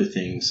read other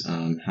things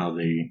how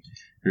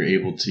they're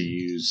able to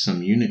use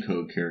some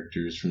Unicode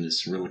characters from the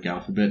Cyrillic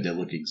alphabet that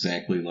look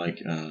exactly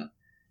like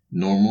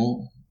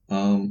normal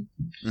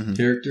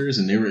characters,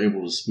 and they were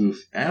able to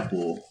spoof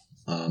Apple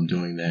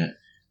doing that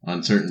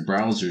on certain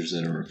browsers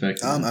that are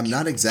affected. I'm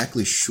not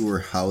exactly sure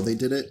how they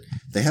did it.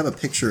 They have a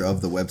picture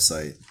of the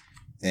website,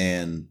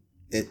 and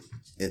it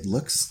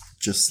looks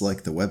just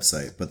like the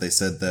website, but they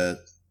said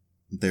that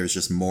there's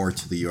just more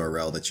to the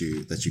URL that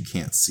you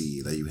can't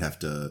see, that you have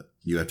to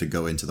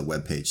go into the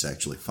web page to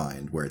actually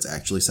find where it's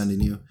actually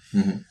sending you.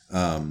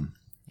 Mm-hmm.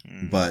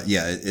 But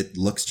yeah, it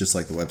looks just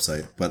like the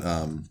website. But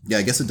yeah,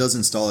 I guess it does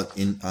install it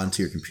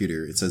onto your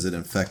computer. It says it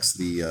infects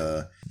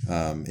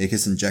it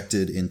gets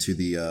injected into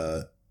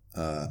the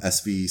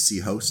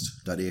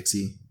svchost.exe,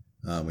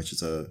 which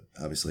is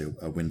obviously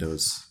a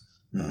Windows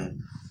a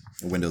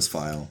Windows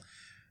file.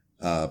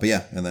 But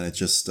yeah, and then it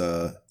just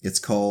it's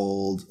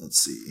called, let's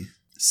see,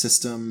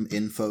 System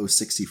Info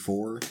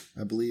 64,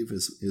 I believe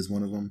is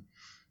one of them.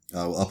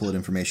 Will upload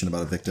information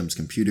about a victim's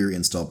computer,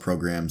 install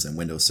programs and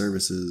Windows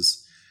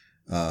services.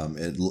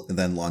 It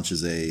then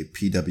launches a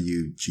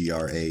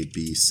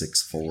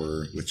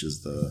PWGRA-B64, which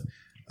is the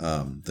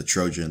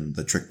Trojan,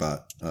 the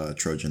TrickBot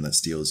Trojan that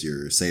steals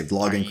your saved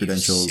login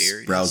credentials,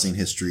 serious? Browsing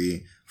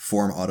history,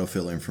 form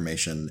autofill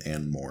information,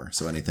 and more.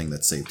 So anything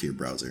that's saved to your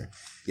browser.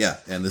 Yeah,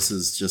 and this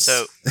is just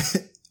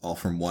all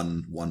from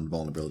one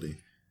vulnerability.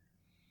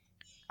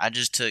 I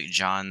just took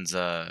John's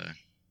the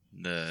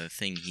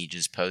thing he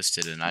just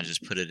posted, and I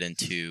just put it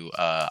into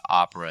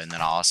Opera, and then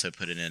I also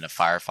put it into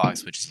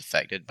Firefox, which is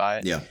affected by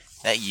it. Yeah.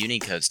 That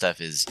Unicode stuff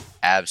is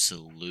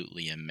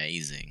absolutely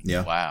amazing.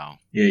 Yeah. Wow.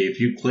 Yeah, if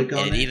you click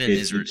on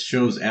it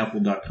shows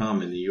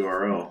apple.com in the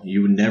URL.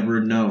 You would never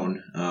have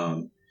known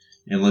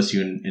unless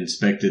you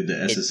inspected the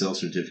SSL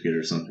certificate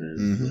or something.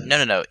 Mm-hmm.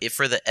 No.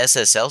 For the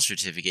SSL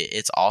certificate,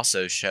 it's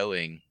also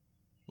showing,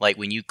 like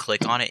when you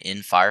click on it in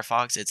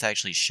Firefox, it's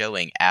actually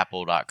showing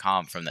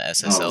apple.com from the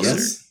SSL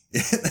cert.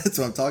 That's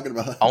what I'm talking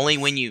about. Only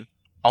when you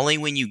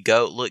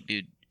go, look,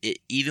 dude.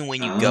 Even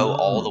when you go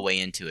all the way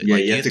into it,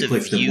 like you have to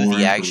view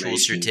the actual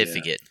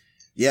certificate.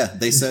 Yeah,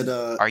 they said.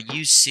 Are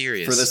you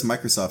serious? For this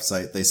Microsoft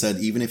site, they said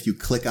even if you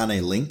click on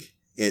a link,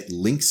 it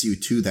links you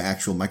to the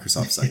actual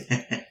Microsoft site.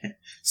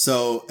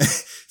 So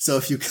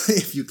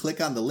if you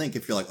click on the link,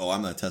 if you're like, oh,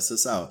 I'm going to test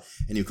this out,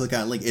 and you click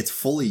on a link, it's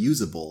fully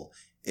usable.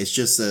 It's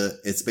just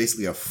it's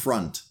basically a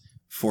front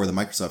for the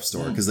Microsoft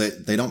store, because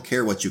they don't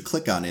care what you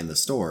click on in the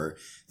store.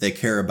 They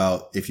care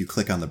about if you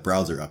click on the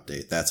browser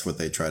update. That's what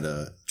they try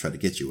to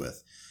get you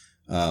with.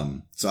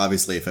 So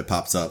obviously if it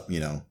pops up,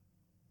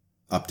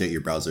 update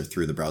your browser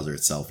through the browser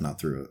itself, not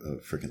through a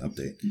freaking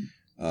update.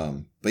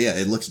 But yeah,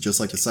 it looks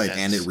just like the site,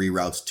 and it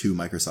reroutes to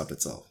Microsoft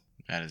itself.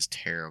 That is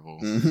terrible.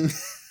 Mm-hmm.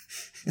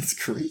 It's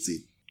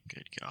crazy.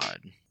 Good God.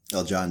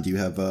 Well, John, do you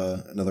have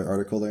another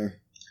article there?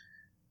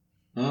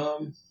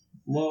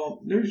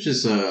 Well, there's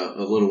just a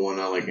little one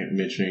I like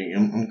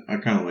mentioning. I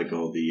kind of like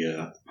all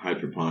the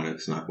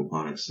hydroponics and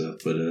aquaponics stuff,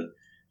 but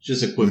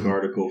just a quick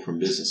article from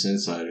Business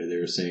Insider. They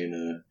were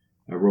saying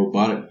a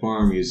robotic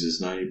farm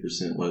uses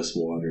 90% less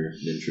water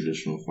than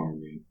traditional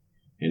farming,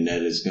 and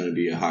that is going to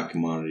be a hot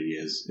commodity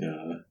as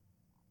the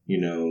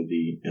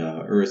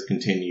Earth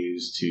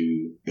continues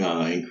to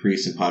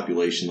increase in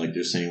population. Like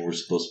they're saying, we're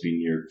supposed to be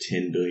near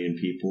 10 billion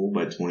people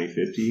by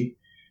 2050.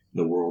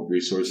 The World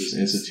Resources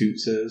Institute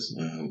says.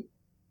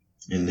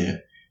 And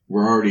that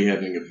we're already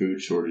having a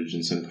food shortage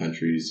in some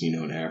countries,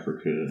 in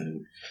Africa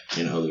and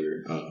in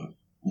other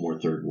more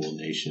third world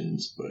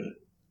nations.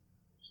 But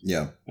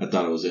yeah, I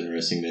thought it was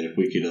interesting that if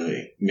we could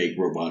make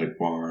robotic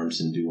farms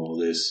and do all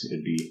this,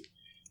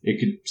 it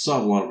could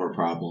solve a lot of our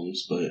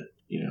problems. But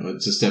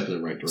it's a step in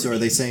the right direction. So are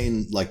they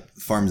saying like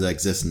farms that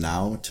exist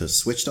now to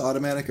switch to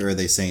automatic, or are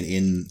they saying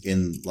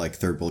in like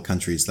third world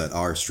countries that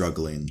are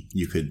struggling,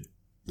 you could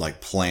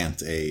like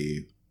plant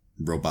a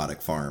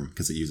robotic farm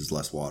because it uses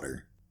less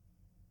water.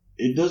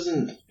 It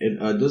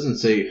doesn't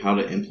say how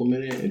to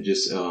implement it. It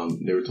just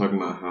they were talking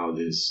about how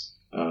this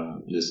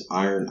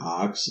iron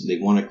ox, they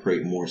want to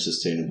create more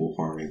sustainable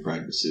farming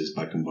practices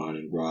by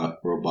combining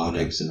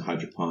robotics and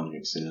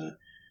hydroponics, and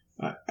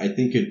I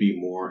think it'd be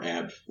more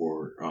apt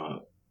for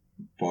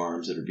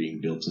farms that are being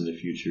built in the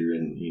future.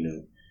 And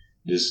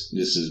this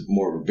is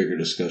more of a bigger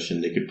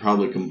discussion. They could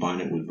probably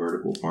combine it with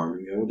vertical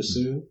farming, I would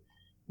assume,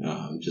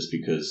 just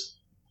because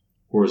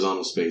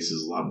horizontal space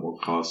is a lot more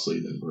costly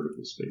than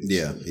vertical space.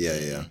 Yeah.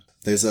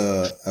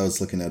 I was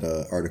looking at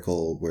an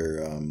article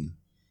where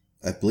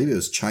I believe it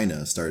was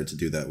China started to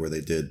do that, where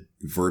they did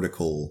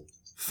vertical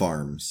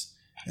farms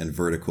and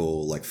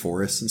vertical like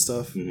forests and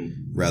stuff,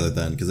 rather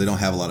than, because they don't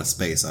have a lot of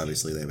space.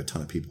 Obviously, they have a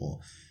ton of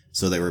people,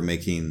 so they were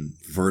making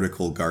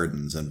vertical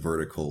gardens and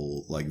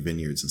vertical like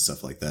vineyards and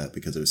stuff like that,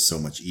 because it was so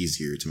much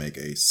easier to make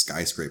a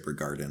skyscraper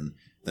garden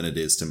than it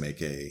is to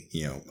make a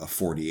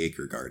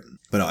 40-acre garden.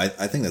 But no, I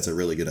think that's a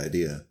really good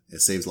idea.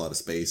 It saves a lot of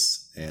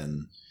space,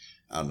 and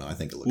I don't know, I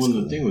think it looks cool.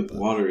 Well, the thing with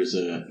water is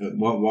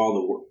while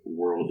the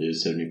world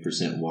is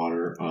 70%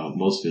 water,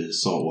 most of it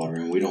is salt water,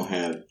 and we don't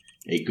have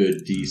a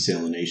good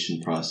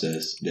desalination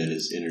process that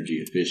is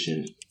energy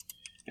efficient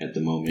at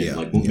the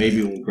moment.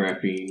 Maybe when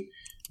graphene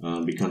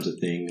becomes a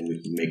thing, and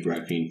we can make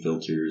graphene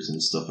filters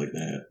and stuff like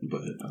that.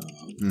 But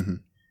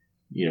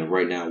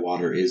right now,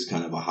 water is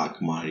kind of a hot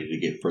commodity to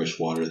get fresh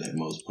water that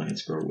most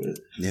plants grow with.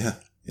 Yeah.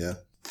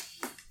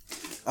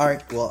 All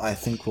right. Well, I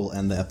think we'll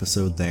end the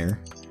episode there.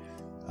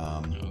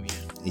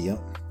 Yep.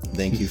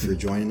 Thank you for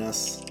joining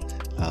us.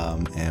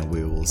 And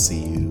we will see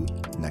you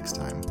next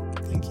time.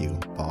 Thank you.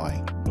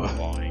 Bye.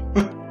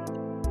 Bye.